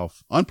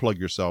unplug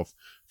yourself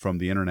from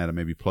the internet and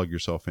maybe plug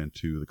yourself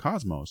into the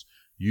cosmos,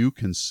 you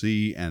can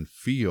see and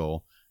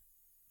feel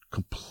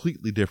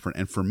completely different.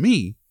 And for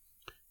me,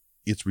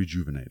 it's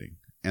rejuvenating.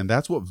 And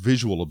that's what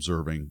visual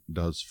observing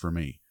does for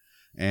me.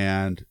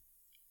 And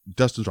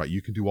Dustin's right.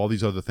 You can do all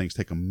these other things,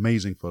 take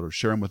amazing photos,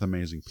 share them with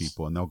amazing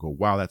people, and they'll go,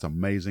 wow, that's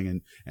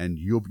amazing. And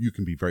you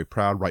can be very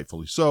proud,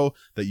 rightfully so,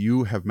 that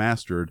you have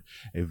mastered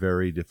a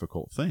very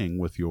difficult thing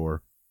with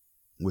your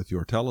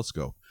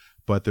telescope.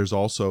 But there's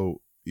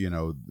also,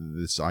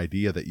 this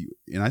idea that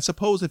and I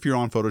suppose if you're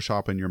on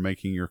Photoshop and you're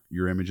making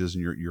your images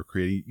and you're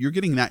creating, you're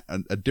getting that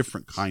a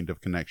different kind of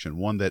connection,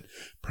 one that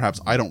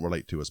perhaps I don't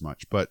relate to as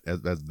much, but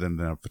than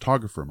a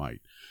photographer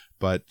might.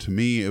 But to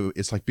me,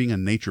 it's like being a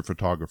nature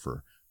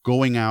photographer,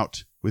 going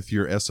out with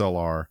your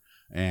SLR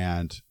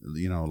and,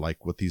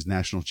 like what these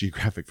National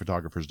Geographic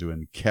photographers do,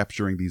 and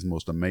capturing these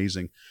most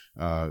amazing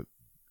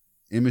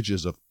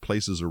images of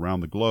places around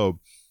the globe.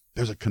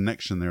 There's a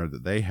connection there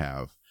that they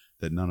have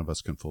that none of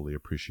us can fully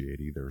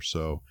appreciate either.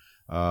 So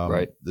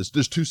right.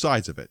 There's two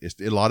sides of it.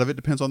 A lot of it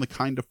depends on the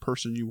kind of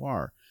person you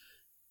are.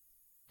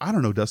 I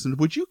don't know, Dustin,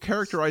 would you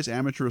characterize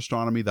amateur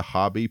astronomy, the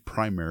hobby,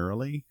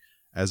 primarily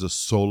as a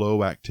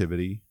solo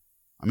activity?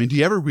 I mean, do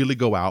you ever really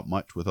go out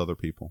much with other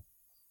people?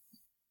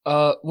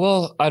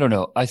 Well, I don't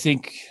know. I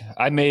think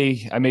I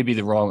may be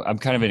I'm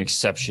kind of an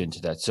exception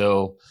to that.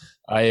 So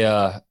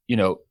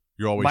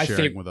you're always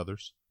sharing with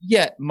others.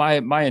 Yeah.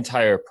 My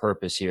entire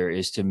purpose here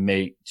is to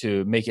make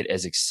it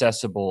as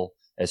accessible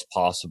as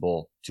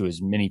possible to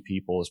as many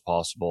people as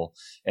possible,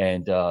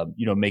 and,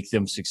 make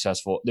them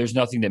successful. There's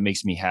nothing that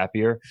makes me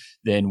happier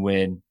than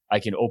when I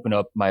can open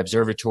up my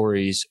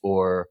observatories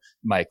or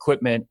my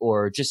equipment,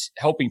 or just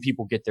helping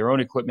people get their own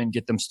equipment,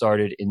 get them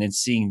started, and then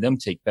seeing them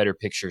take better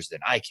pictures than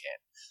I can.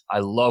 I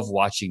love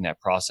watching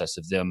that process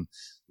of them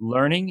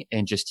learning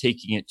and just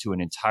taking it to an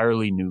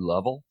entirely new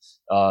level.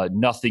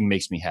 Nothing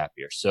makes me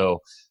happier. So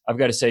I've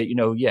got to say,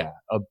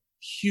 a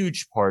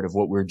huge part of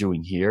what we're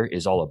doing here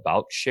is all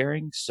about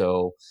sharing.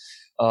 So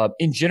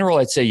in general,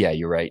 I'd say, yeah,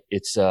 you're right.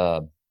 It's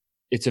a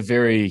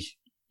very,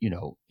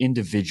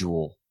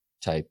 individual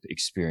type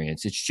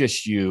experience. It's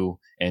just you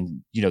and,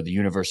 the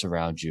universe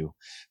around you.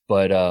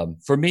 But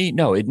for me,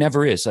 no, it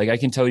never is. Like, I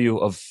can tell you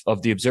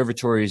of the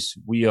observatories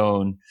we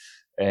own,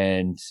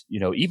 and,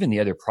 even the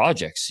other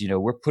projects,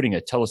 we're putting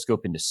a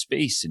telescope into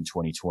space in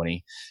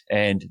 2020.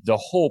 And the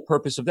whole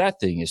purpose of that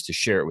thing is to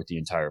share it with the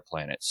entire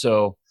planet.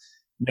 So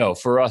no,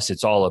 for us,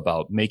 it's all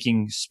about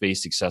making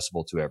space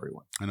accessible to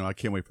everyone. I know. I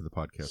can't wait for the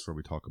podcast where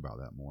we talk about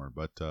that more,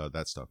 but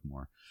that stuff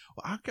more.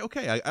 Well,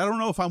 okay. I don't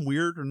know if I'm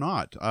weird or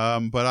not.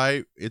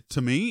 But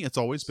to me, it's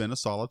always been a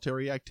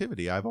solitary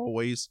activity. I've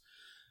always,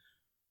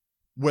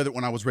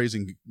 when I was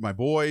raising my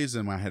boys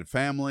and I had a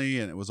family,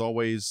 and it was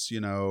always,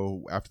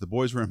 after the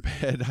boys were in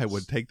bed, I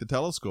would take the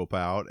telescope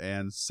out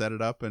and set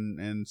it up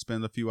and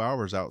spend a few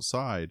hours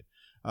outside.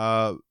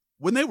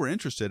 When they were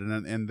interested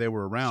and they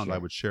were around, sure, I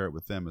would share it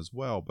with them as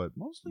well. But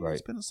mostly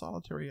It's been a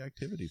solitary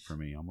activity for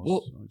me,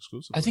 almost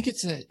exclusively. I think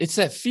it's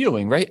that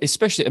feeling, right?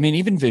 Especially,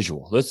 even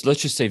visual. Let's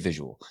just say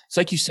visual. It's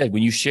like you said,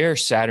 when you share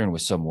Saturn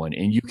with someone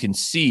and you can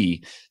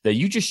see that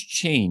you just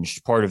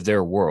changed part of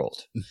their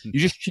world. You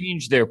just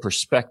changed their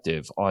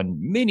perspective on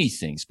many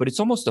things, but it's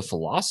almost a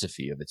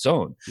philosophy of its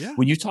own. Yeah.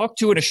 When you talk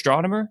to an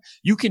astronomer,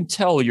 you can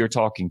tell you're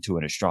talking to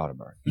an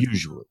astronomer,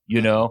 usually,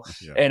 Yeah.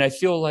 And I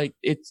feel like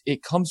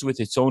it comes with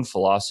its own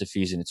philosophy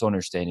and its own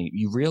understanding.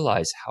 You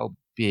realize how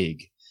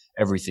big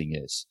everything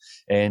is,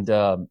 and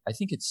I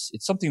think it's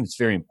something that's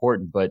very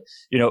important. But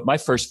my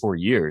first 4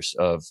 years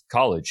of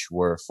college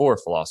were for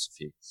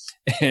philosophy,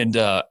 and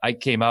I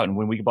came out, and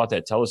when we bought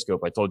that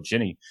telescope, I told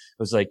Jenny, I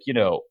was like,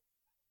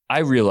 I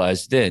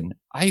realized then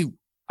I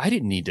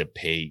didn't need to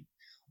pay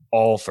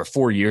all for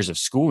 4 years of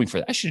schooling for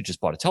that. I should have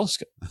just bought a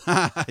telescope.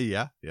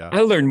 Yeah.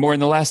 I learned more in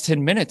the last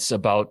 10 minutes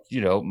about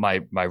my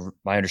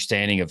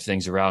understanding of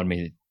things around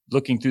me,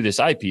 looking through this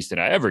eyepiece, than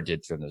I ever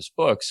did from those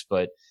books.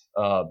 But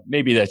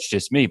maybe that's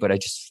just me. But I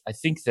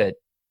think that,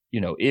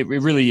 it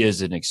really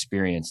is an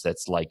experience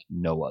that's like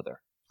no other.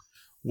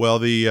 Well,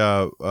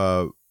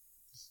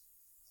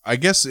 I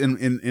guess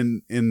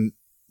in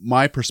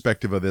my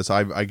perspective of this,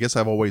 I guess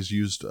I've always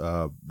used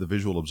the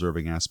visual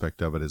observing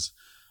aspect of it as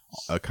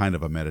a kind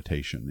of a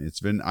meditation. It's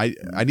been,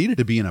 I needed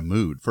to be in a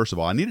mood. First of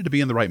all, I needed to be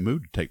in the right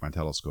mood to take my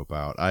telescope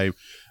out.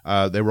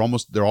 They're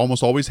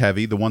almost always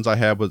heavy. The ones I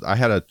had I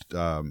had a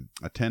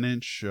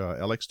 10-inch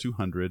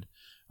LX200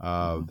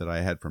 that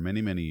I had for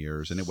many, many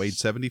years, and it weighed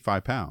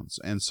 75 pounds.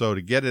 And so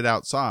to get it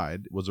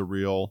outside was a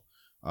real,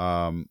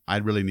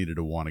 I really needed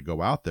to want to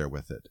go out there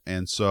with it.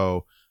 And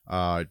so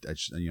I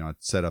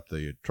set up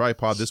the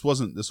tripod. It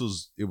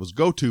was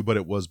go-to, but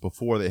it was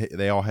before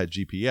they all had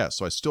GPS.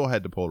 So I still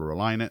had to polar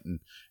align it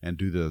and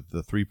do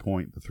the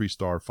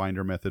 3-star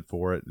finder method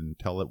for it and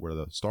tell it where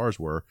the stars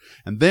were.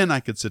 And then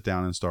I could sit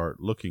down and start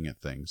looking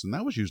at things. And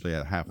that was usually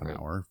at half an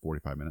hour,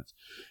 45 minutes.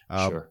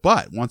 Sure.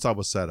 But once I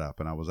was set up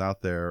and I was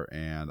out there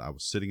and I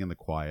was sitting in the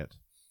quiet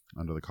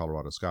under the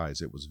Colorado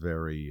skies, it was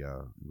very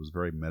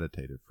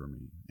meditative for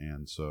me.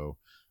 And so,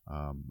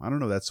 I don't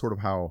know. That's sort of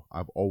how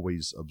I've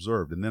always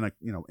observed. And then,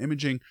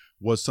 imaging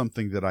was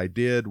something that I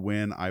did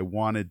when I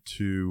wanted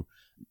to.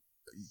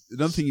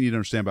 another thing you need to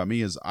understand about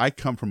me is I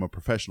come from a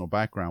professional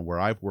background where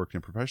I've worked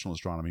in professional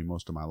astronomy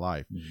most of my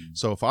life. Mm-hmm.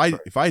 So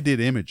if I did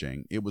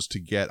imaging, it was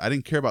I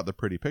didn't care about the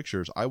pretty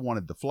pictures. I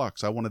wanted the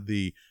flux. I wanted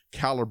the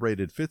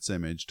calibrated FITS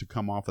image to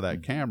come off of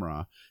that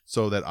camera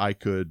so that I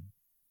could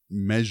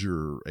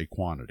measure a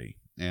quantity.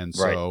 And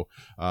so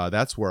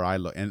that's where I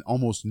look. And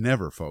almost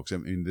never, folks, I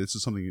mean, this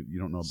is something you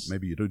don't know,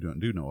 maybe you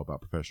do know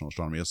about professional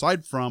astronomy.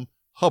 Aside from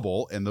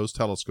Hubble and those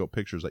telescope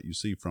pictures that you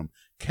see from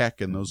Keck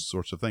and those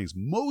sorts of things,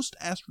 most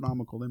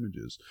astronomical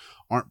images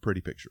aren't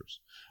pretty pictures.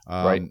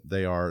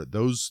 They are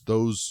those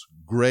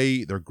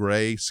gray. They're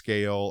gray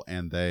scale,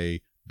 and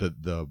the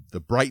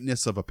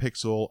brightness of a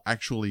pixel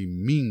actually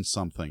means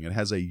something. It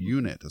has a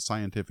unit, a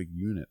scientific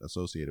unit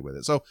associated with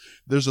it. So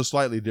there's a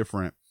slightly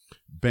different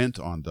bent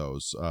on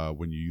those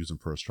when you use them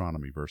for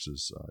astronomy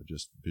versus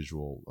just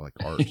visual like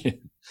art.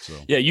 So.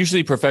 Yeah,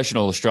 usually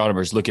professional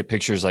astronomers look at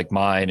pictures like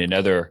mine and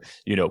other,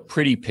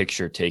 pretty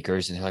picture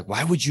takers, and they're like,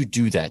 "Why would you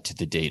do that to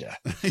the data?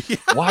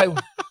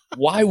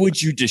 Why would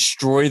you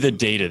destroy the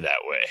data that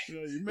way?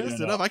 You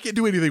messed it up. I can't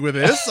do anything with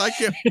this. I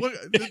can't.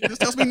 This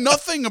tells me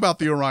nothing about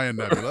the Orion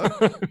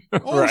Nebula.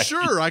 Oh,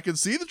 sure, I can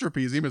see the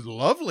trapezium is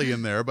lovely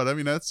in there, but I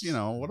mean that's what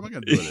am I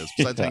going to do with this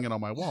besides hang it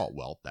on my wall?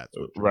 Well, that's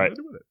what you're going to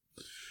do with it.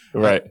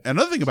 Right.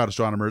 Another thing about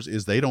astronomers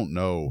is they don't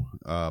know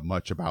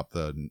much about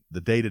the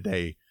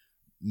day-to-day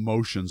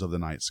motions of the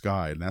night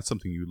sky, and that's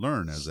something you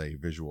learn as a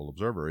visual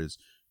observer.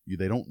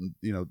 They don't.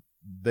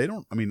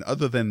 I mean,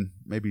 other than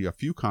maybe a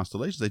few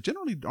constellations, they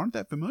generally aren't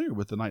that familiar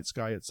with the night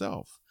sky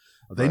itself.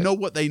 They know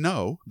what they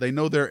know. They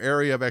know their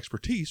area of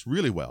expertise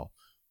really well,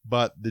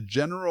 but the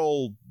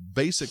general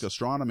basic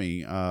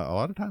astronomy, a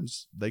lot of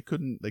times they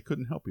couldn't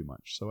help you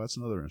much. So that's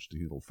another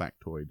interesting little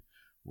factoid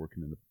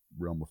working in the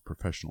realm of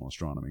professional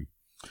astronomy.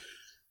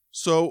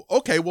 So,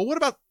 okay, well,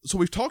 so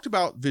we've talked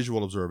about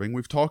visual observing.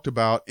 We've talked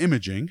about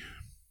imaging.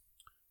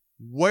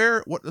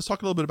 Let's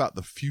talk a little bit about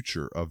the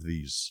future of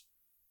these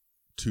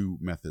two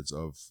methods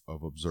of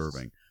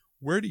observing.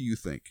 Where do you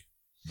think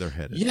they're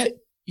headed?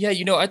 Yeah,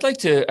 I'd like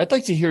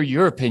to hear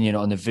your opinion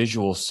on the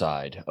visual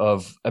side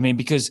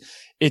because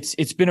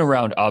it's been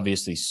around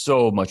obviously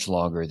so much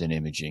longer than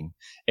imaging.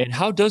 And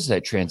how does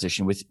that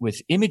transition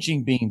with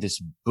imaging being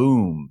this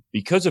boom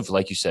because of,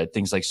 like you said,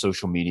 things like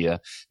social media,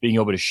 being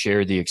able to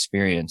share the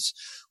experience?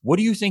 What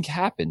do you think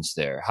happens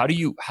there? How do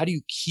you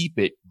keep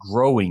it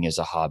growing as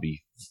a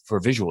hobby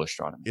for visual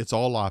astronomy? It's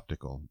all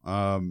optical.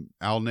 Al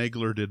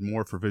Nagler did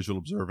more for visual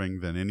observing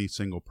than any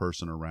single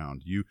person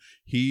around.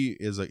 He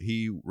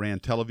ran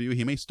Teleview.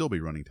 He may still be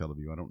running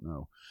Teleview. I don't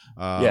know.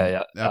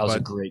 That was a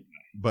great guy.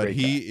 But great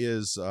he guy.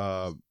 Is.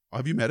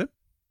 Have you met him?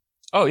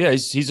 Oh yeah,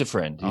 he's a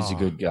friend. He's a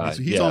good guy.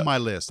 He's on my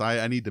list.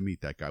 I need to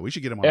meet that guy. We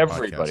should get him on the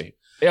podcast.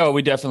 Yeah,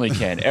 we definitely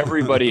can.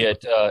 Everybody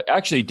at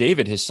actually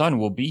David, his son,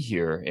 will be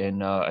here,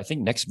 and I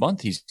think next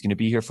month he's going to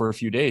be here for a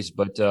few days.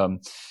 But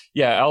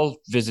Al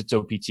visits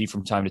OPT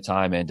from time to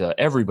time, and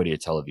everybody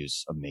at Teleview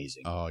is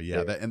amazing. Oh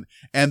yeah,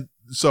 and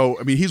so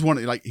I mean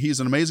he's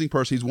an amazing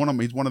person. He's one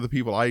of the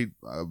people I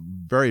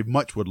very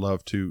much would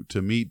love to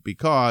meet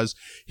because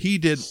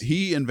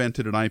he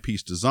invented an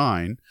eyepiece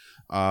design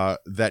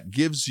that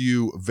gives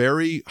you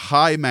very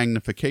high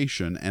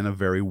magnification and a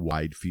very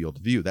wide field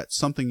of view. That's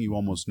something you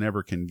almost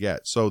never can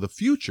get. So the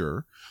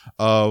future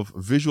of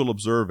visual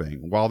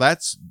observing, while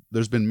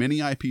there's been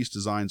many eyepiece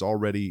designs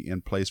already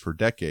in place for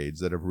decades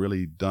that have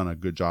really done a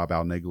good job.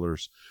 Al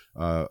Nagler's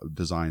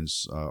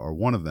designs are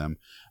one of them,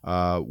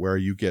 where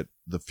you get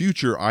the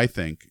future, I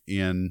think,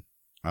 in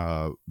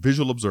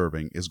visual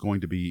observing is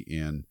going to be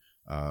in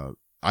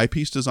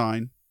eyepiece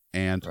design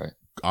and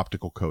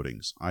optical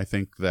coatings. I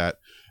think that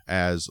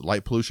as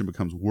light pollution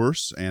becomes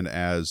worse and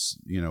as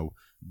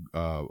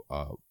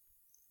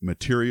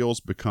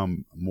materials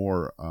become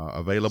more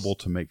available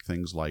to make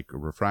things like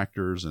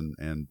refractors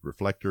and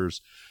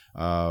reflectors,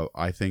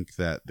 I think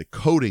that the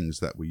coatings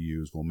that we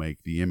use will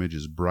make the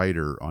images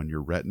brighter on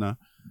your retina,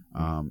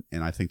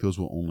 and I think those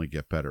will only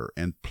get better.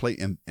 And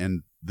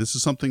this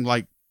is something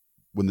like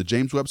when the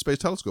James Webb Space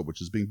Telescope,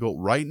 which is being built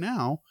right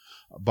now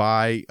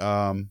by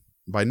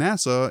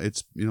NASA,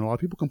 it's a lot of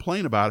people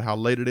complain about how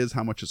late it is,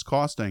 how much it's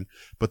costing,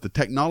 but the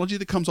technology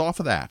that comes off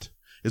of that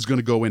is going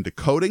to go into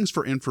coatings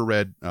for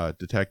infrared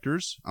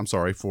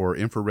for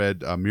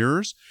infrared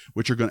mirrors,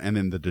 which are and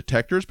then the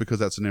detectors, because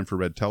that's an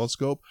infrared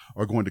telescope,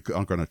 are going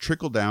to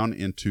trickle down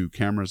into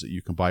cameras that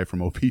you can buy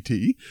from OPT,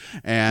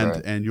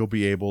 and you'll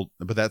be able.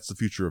 But that's the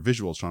future of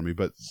visual astronomy.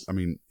 But I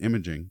mean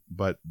imaging.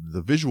 But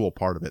the visual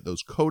part of it,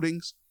 those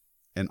coatings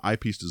and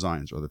eyepiece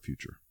designs, are the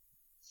future.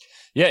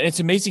 Yeah, and it's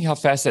amazing how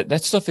fast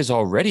that stuff is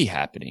already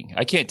happening.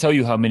 I can't tell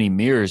you how many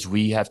mirrors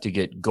we have to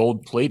get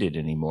gold plated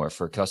anymore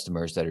for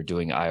customers that are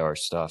doing IR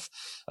stuff.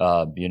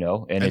 And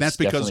that's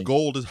because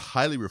gold is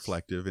highly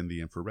reflective in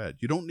the infrared.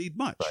 You don't need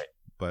much,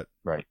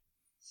 right.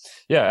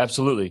 Yeah,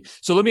 absolutely.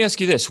 So let me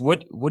ask you this: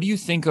 what do you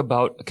think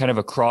about kind of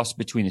a cross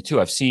between the two?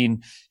 I've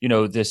seen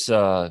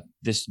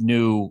this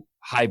new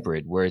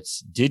hybrid where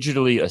it's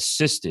digitally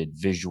assisted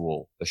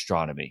visual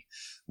astronomy,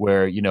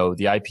 where,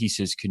 the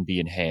eyepieces can be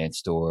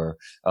enhanced, or,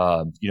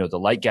 the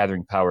light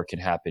gathering power can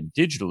happen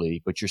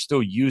digitally, but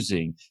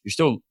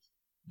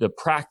the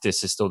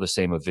practice is still the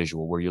same of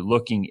visual, where you're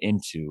looking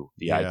into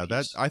the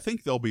eyepiece. I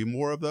think there'll be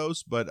more of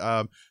those, but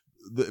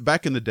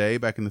back in the day,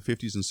 back in the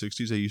 50s and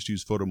 60s, they used to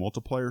use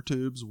photomultiplier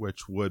tubes,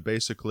 which would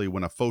basically,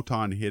 when a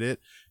photon hit it,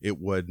 it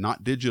would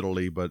not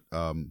digitally, but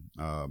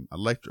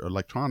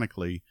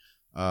electronically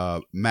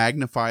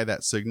magnify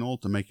that signal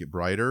to make it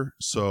brighter.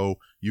 So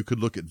you could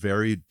look at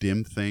very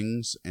dim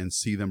things and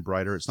see them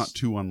brighter. It's not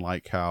too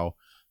unlike how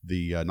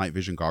the night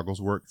vision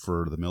goggles work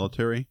for the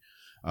military.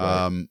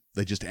 Right.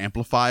 They just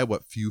amplify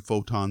what few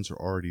photons are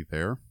already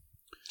there.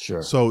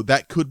 Sure. So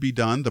that could be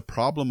done. The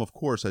problem, of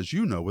course, as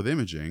you know, with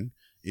imaging,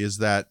 is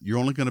that you're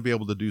only going to be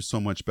able to do so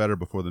much better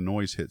before the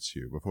noise hits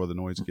you, before the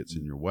noise gets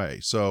in your way.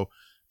 So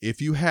if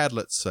you had,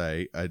 let's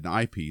say, an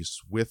eyepiece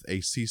with a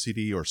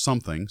CCD or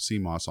something,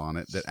 CMOS on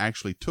it, that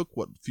actually took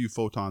what few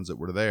photons that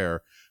were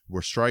there,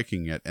 were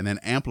striking it, and then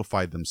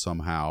amplified them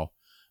somehow,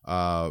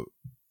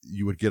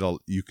 you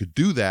could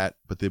do that,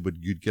 but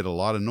you'd get a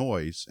lot of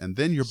noise, and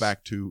then you're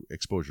back to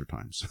exposure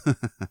times.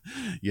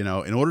 In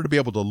order to be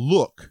able to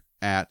look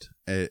at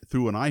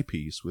through an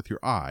eyepiece with your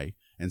eye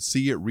and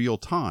see it real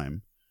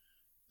time,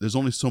 there's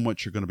only so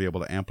much you're going to be able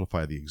to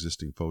amplify the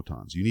existing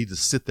photons. You need to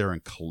sit there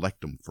and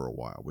collect them for a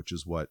while, which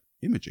is what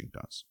imaging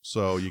does.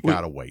 So you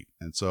got to wait.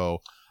 And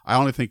so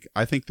I think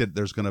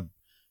that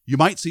you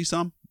might see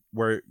some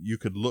where you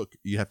could look,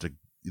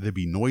 they'd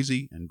be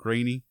noisy and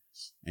grainy,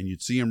 and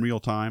you'd see them real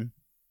time,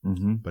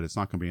 but it's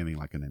not going to be anything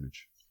like an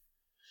image.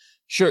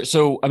 Sure.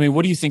 So,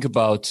 what do you think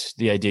about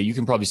the idea? You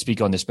can probably speak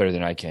on this better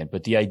than I can,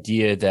 but the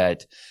idea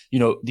that,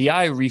 the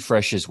eye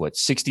refreshes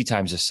 60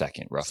 times a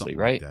second, roughly, Something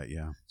right? Like that,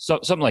 yeah. So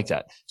something like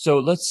that. So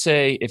let's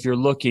say if you're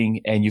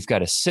looking and you've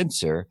got a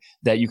sensor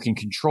that you can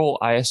control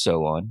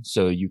ISO on,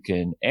 so you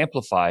can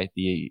amplify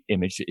the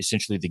image,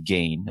 essentially the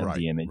gain of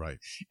the image. Right.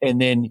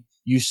 And then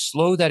you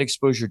slow that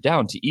exposure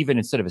down to, even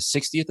instead of a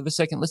 60th of a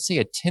second, let's say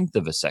a 10th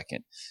of a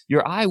second.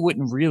 Your eye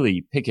wouldn't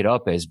really pick it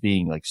up as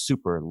being like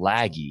super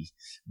laggy,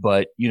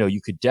 but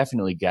you could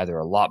definitely gather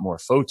a lot more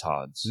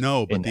photons.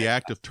 No, but the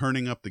act of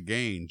turning up the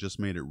gain just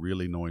made it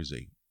really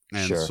noisy.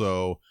 And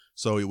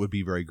so it would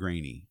be very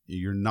grainy.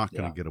 You're not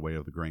going to get away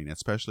with the grain,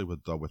 especially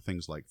with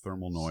things like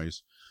thermal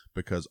noise,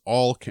 because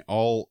all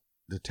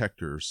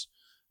detectors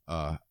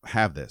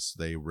have this.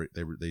 They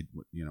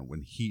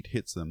when heat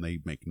hits them, they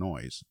make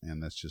noise,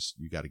 and that's just,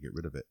 you got to get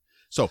rid of it.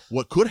 So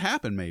what could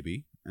happen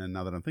maybe, and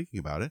now that I'm thinking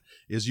about it,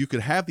 is you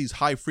could have these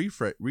high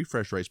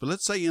refresh rates, but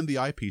let's say in the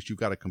eyepiece you've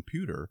got a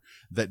computer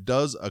that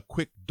does a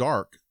quick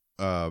dark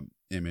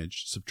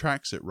image,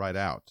 subtracts it right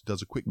out,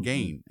 does a quick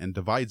gain and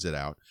divides it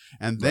out,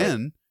 and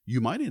then you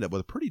might end up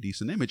with a pretty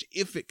decent image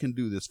if it can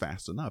do this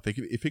fast enough.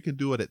 If it can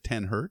do it at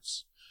 10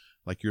 hertz,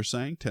 like you're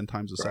saying, 10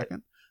 times a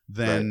second,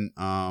 then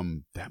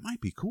that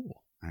might be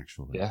cool,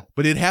 actually. Yeah.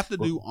 But it'd have to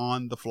do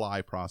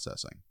on-the-fly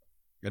processing.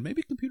 And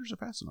maybe computers are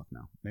fast enough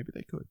now. Maybe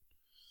they could.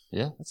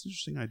 Yeah. That's an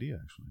interesting idea,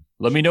 actually.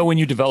 Let me know when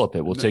you develop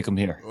it. We'll take them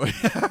here.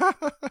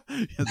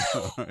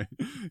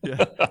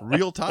 Yeah,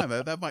 real time.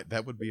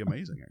 That would be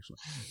amazing, actually.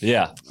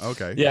 Yeah.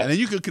 Okay. Yeah. And then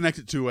you could connect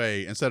it to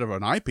instead of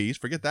an eyepiece,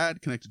 forget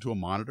that, connect it to a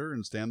monitor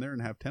and stand there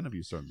and have 10 of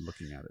you start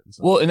looking at it.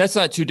 Well, and that's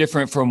not too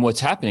different from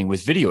what's happening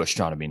with video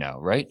astronomy now,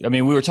 right?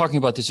 We were talking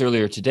about this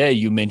earlier today.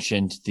 You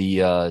mentioned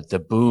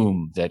the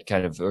boom that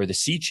kind of, or the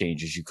sea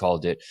change, as you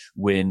called it,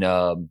 when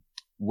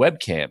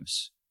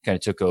webcams kind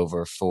of took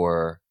over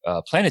for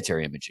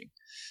planetary imaging.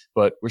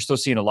 But we're still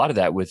seeing a lot of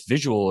that with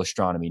visual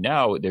astronomy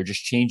now. They're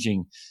just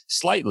changing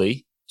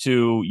slightly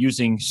to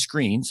using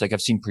screens. Like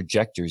I've seen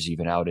projectors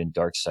even out in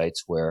dark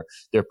sites where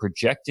they're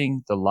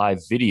projecting the live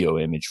video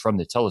image from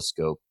the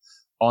telescope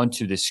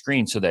onto the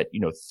screen so that,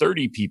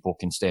 30 people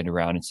can stand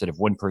around instead of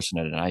one person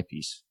at an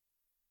eyepiece.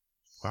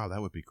 Wow, that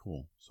would be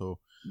cool. So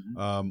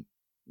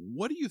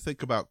what do you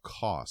think about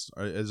cost?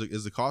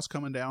 Is the cost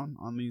coming down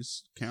on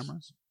these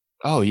cameras?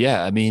 Oh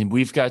yeah.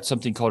 We've got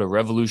something called a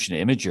Revolution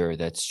Imager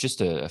that's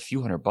just a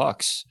few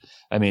 $100.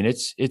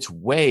 It's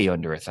way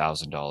under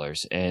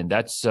 $1,000. And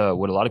that's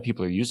what a lot of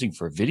people are using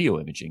for video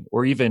imaging,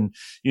 or even,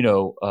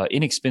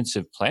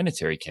 inexpensive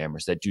planetary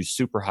cameras that do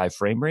super high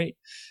frame rate.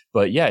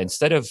 But yeah,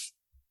 instead of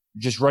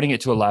just running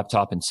it to a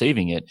laptop and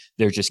saving it,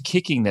 they're just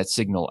kicking that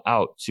signal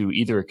out to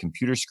either a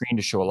computer screen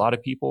to show a lot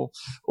of people,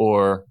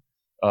 or,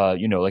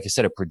 like I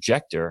said, a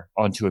projector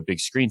onto a big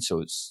screen.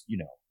 So it's,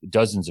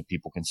 dozens of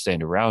people can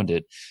stand around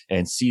it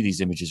and see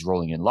these images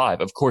rolling in live.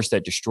 Of course,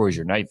 that destroys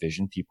your night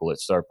vision. People at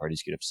star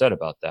parties get upset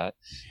about that.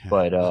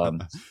 But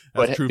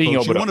that's true,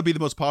 folks. You want to be the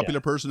most popular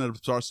person at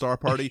a star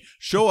party?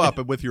 Show up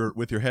with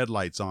your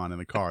headlights on in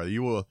the car.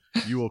 You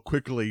will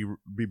quickly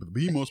be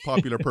the most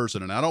popular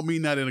person, and I don't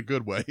mean that in a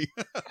good way.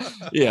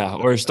 Yeah,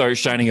 or start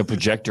shining a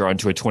projector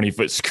onto a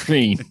 20-foot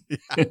screen.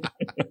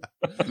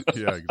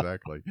 Yeah,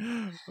 exactly.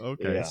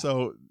 Okay,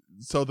 Yeah.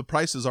 So the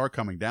prices are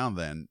coming down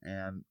then,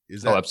 and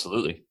is that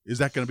absolutely. Is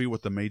that going to be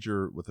what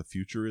the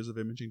future is of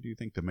imaging? Do you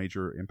think the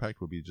major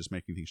impact would be just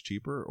making things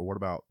cheaper, or what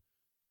about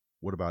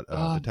What about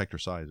detector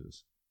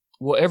sizes?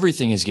 Well,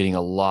 everything is getting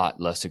a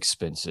lot less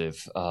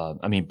expensive.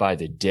 I mean, by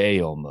the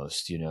day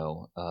almost,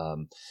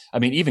 I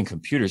mean, even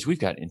computers, we've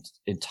got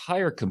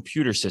entire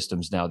computer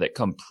systems now that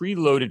come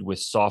preloaded with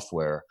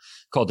software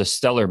called the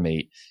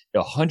StellarMate,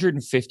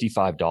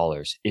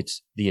 $155.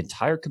 It's the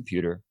entire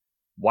computer,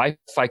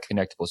 Wi-Fi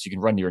connectable, so you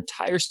can run your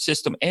entire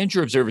system and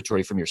your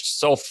observatory from your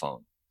cell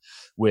phone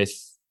with,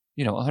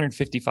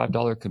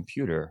 $155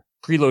 computer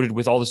preloaded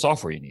with all the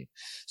software you need.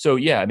 So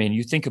yeah, I mean,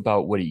 you think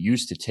about what it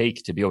used to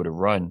take to be able to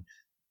run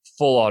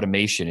full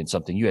automation in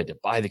something. You had to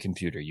buy the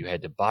computer, you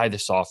had to buy the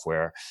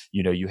software,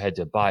 you had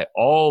to buy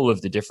all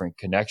of the different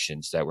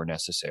connections that were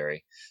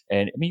necessary.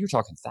 And I mean, you're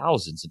talking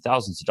thousands and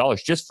thousands of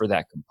dollars just for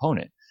that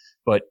component.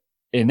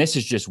 And this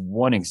is just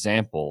one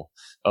example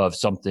of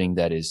something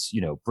that is,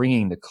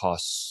 bringing the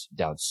costs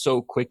down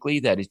so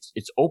quickly that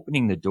it's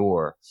opening the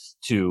door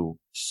to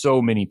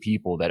so many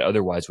people that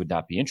otherwise would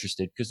not be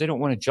interested because they don't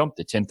want to jump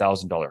the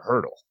 $10,000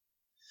 hurdle,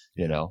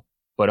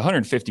 But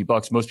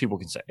 $150, most people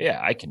can say,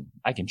 yeah, I can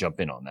jump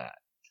in on that,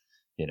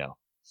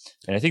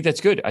 And I think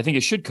that's good. I think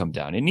it should come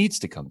down. It needs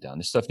to come down.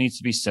 This stuff needs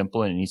to be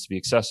simple and it needs to be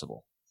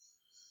accessible.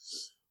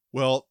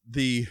 Well,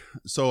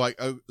 so I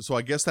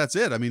guess that's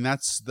it. I mean,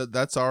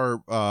 that's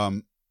our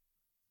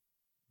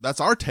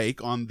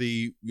take on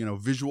the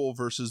visual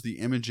versus the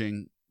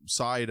imaging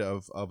side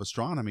of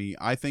astronomy.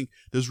 I think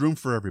there's room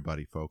for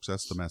everybody, folks.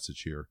 That's the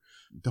message here.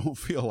 Don't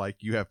feel like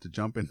you have to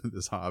jump into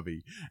this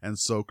hobby and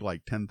soak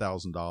like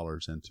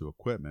 $10,000 into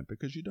equipment,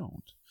 because you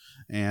don't.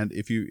 And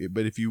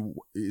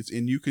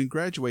you can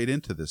graduate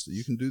into this.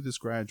 You can do this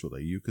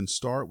gradually. You can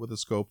start with a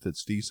scope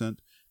that's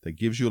decent, that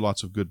gives you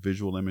lots of good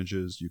visual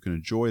images. You can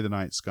enjoy the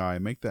night sky,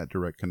 make that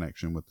direct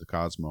connection with the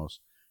cosmos,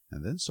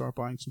 and then start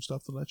buying some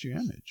stuff that lets you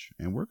image.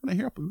 And we're going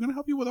to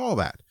help you with all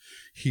that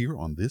here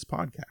on this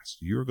podcast.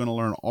 You're going to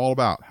learn all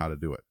about how to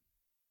do it.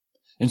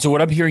 And so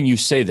what I'm hearing you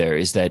say there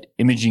is that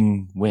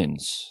imaging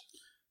wins.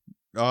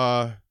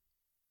 Of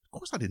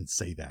course I didn't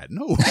say that.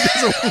 No, it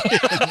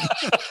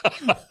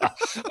doesn't win.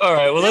 All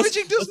right. Well,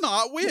 imaging does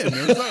not win.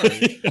 I'm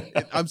sorry.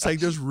 I'm saying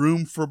there's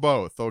room for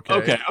both.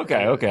 Okay.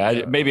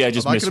 Okay. Maybe I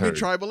just misheard. I'm not going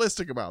to be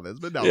tribalistic about this,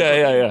 but no.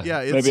 Yeah.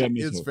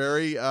 It's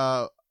very.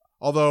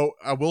 Although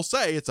I will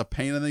say it's a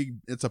pain in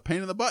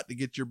the butt to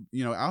get your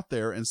out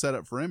there and set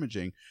up for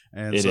imaging,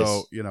 and it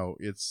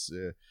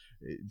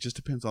just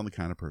depends on the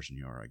kind of person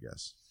you are, I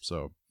guess.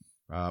 So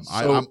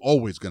I'm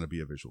always going to be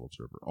a visual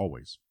observer,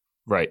 always.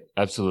 Right,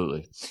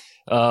 absolutely.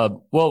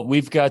 Well,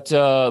 we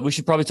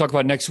should probably talk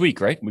about next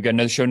week, right? We got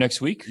another show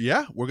next week.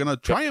 Yeah, we're going to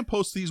try and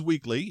post these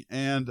weekly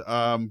and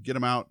get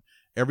them out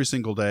every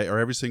single day or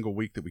every single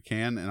week that we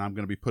can, and I'm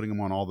going to be putting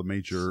them on all the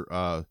major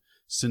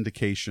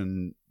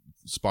syndication,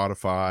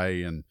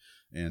 Spotify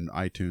and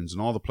iTunes and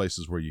all the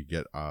places where you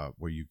get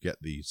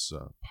these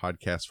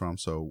podcasts from.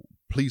 So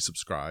please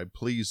subscribe,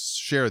 please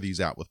share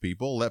these out with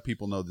people, let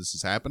people know this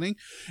is happening,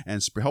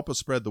 and help us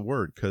spread the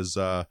word, because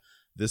we're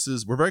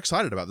very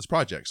excited about this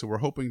project. So we're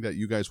hoping that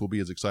you guys will be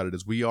as excited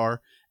as we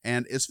are.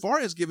 And as far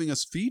as giving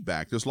us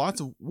feedback, there's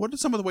what are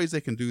some of the ways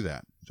they can do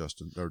that,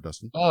 Dustin?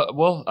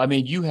 Well, I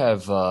mean, you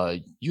have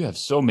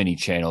so many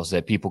channels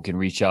that people can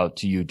reach out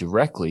to you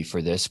directly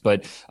for this,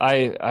 but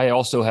I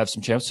also have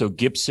some channels. So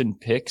Gibson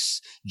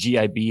Pics,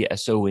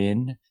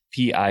 GIBSON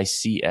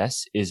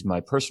PICS is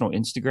my personal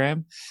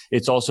Instagram.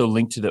 It's also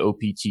linked to the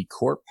OPT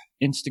Corp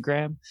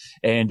Instagram,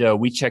 and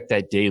we check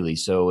that daily.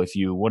 So if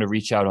you want to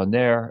reach out on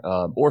there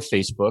or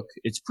Facebook,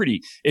 it's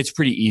pretty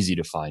easy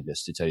to find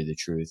us, to tell you the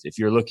truth. If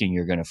you're looking,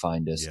 you're going to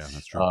find us. Yeah,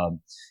 that's true.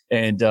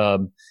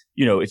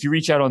 If you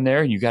reach out on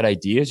there and you got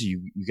ideas,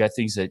 you got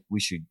things that we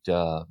should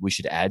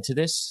add to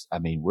this, I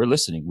mean, we're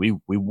listening.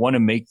 We want to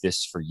make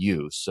this for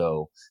you.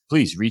 So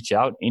please reach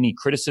out. Any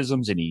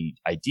criticisms, any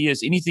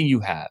ideas, anything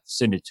you have,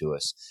 send it to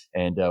us,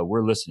 and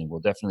we're listening. We'll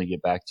definitely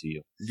get back to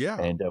you.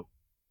 Yeah.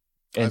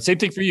 And same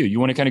thing for you. You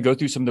want to kind of go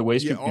through some of the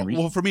ways people can reach?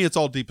 Well, for me, it's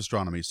all Deep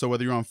Astronomy. So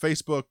whether you're on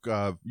Facebook,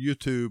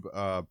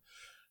 YouTube,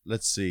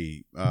 let's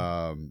see,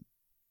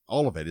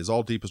 all of it is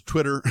all Deep,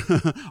 Twitter,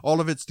 all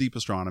of it's Deep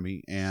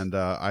Astronomy. And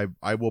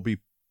I will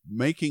be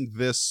making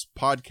this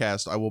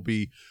podcast. I will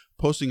be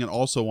posting it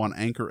also on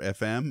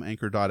anchor.fm.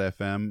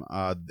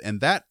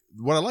 And that,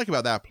 what I like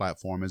about that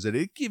platform is that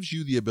it gives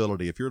you the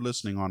ability, if you're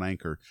listening on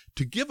Anchor,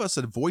 to give us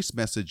a voice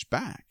message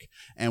back,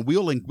 and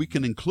we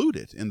can include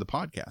it in the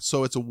podcast.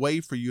 So it's a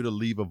way for you to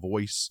leave a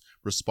voice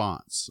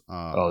response.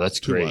 That's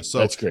great. Us. So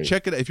that's great.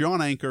 Check it if you're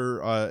on Anchor,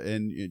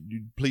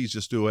 and please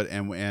just do it.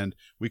 And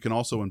we can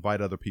also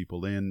invite other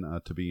people in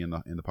to be in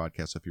the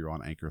podcast if you're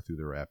on Anchor through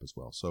their app as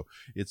well. So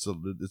it's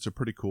a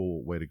pretty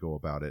cool way to go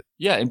about it.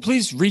 Yeah, and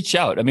please reach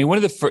out. I mean,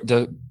 one of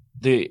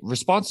the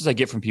responses I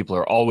get from people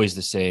are always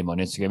the same on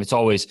Instagram. It's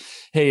always,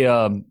 "Hey,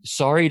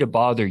 sorry to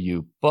bother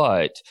you,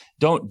 but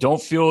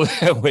don't feel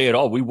that way at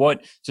all. We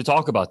want to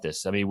talk about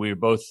this." I mean, we're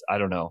both, I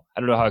don't know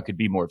how I could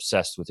be more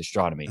obsessed with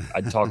astronomy.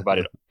 I talk about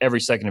it every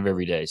second of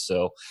every day.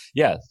 So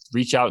yeah,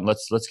 reach out and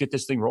let's get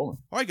this thing rolling.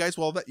 All right, guys.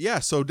 Well,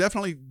 so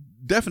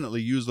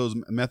definitely use those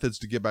methods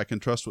to get back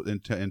in touch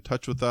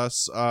with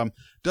us.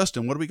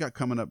 Dustin, what do we got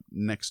coming up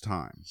next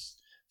time?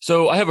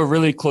 So I have a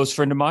really close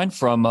friend of mine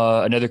from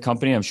another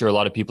company I'm sure a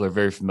lot of people are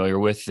very familiar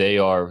with. They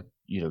are,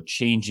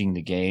 changing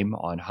the game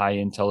on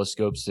high-end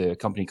telescopes, a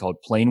company called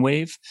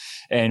PlaneWave.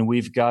 And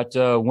we've got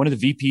one of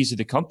the VPs of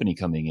the company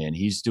coming in.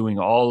 He's doing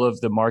all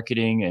of the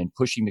marketing and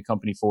pushing the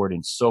company forward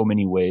in so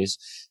many ways.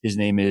 His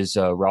name is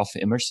Ralph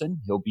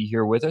Emerson. He'll be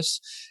here with us.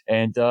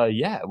 And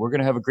we're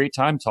going to have a great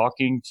time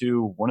talking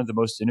to one of the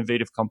most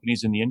innovative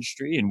companies in the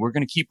industry. And we're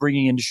going to keep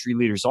bringing industry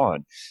leaders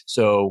on.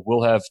 So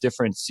we'll have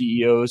different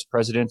CEOs,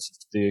 presidents,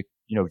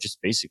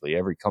 just basically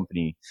every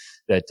company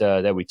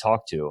that we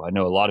talk to. I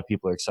know a lot of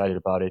people are excited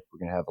about it. We're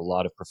going to have a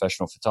lot of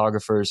professional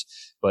photographers,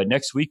 but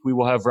next week we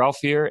will have Ralph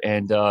here,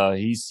 and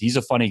he's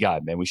a funny guy,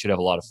 man. We should have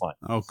a lot of fun.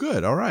 Oh,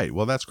 good. All right.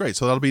 Well, that's great.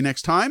 So that'll be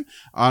next time.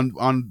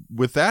 On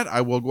with that,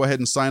 I will go ahead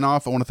and sign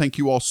off. I want to thank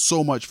you all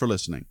so much for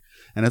listening,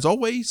 and as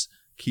always,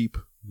 keep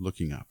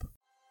looking up.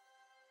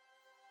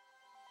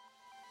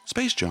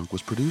 Space Junk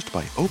was produced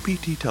by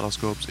OPT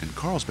Telescopes in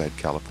Carlsbad,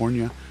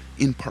 California,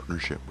 in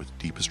partnership with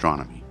Deep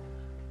Astronomy.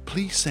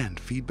 Please send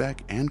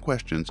feedback and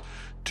questions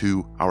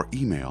to our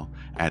email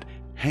at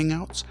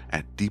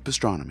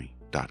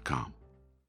hangouts@deepastronomy.com.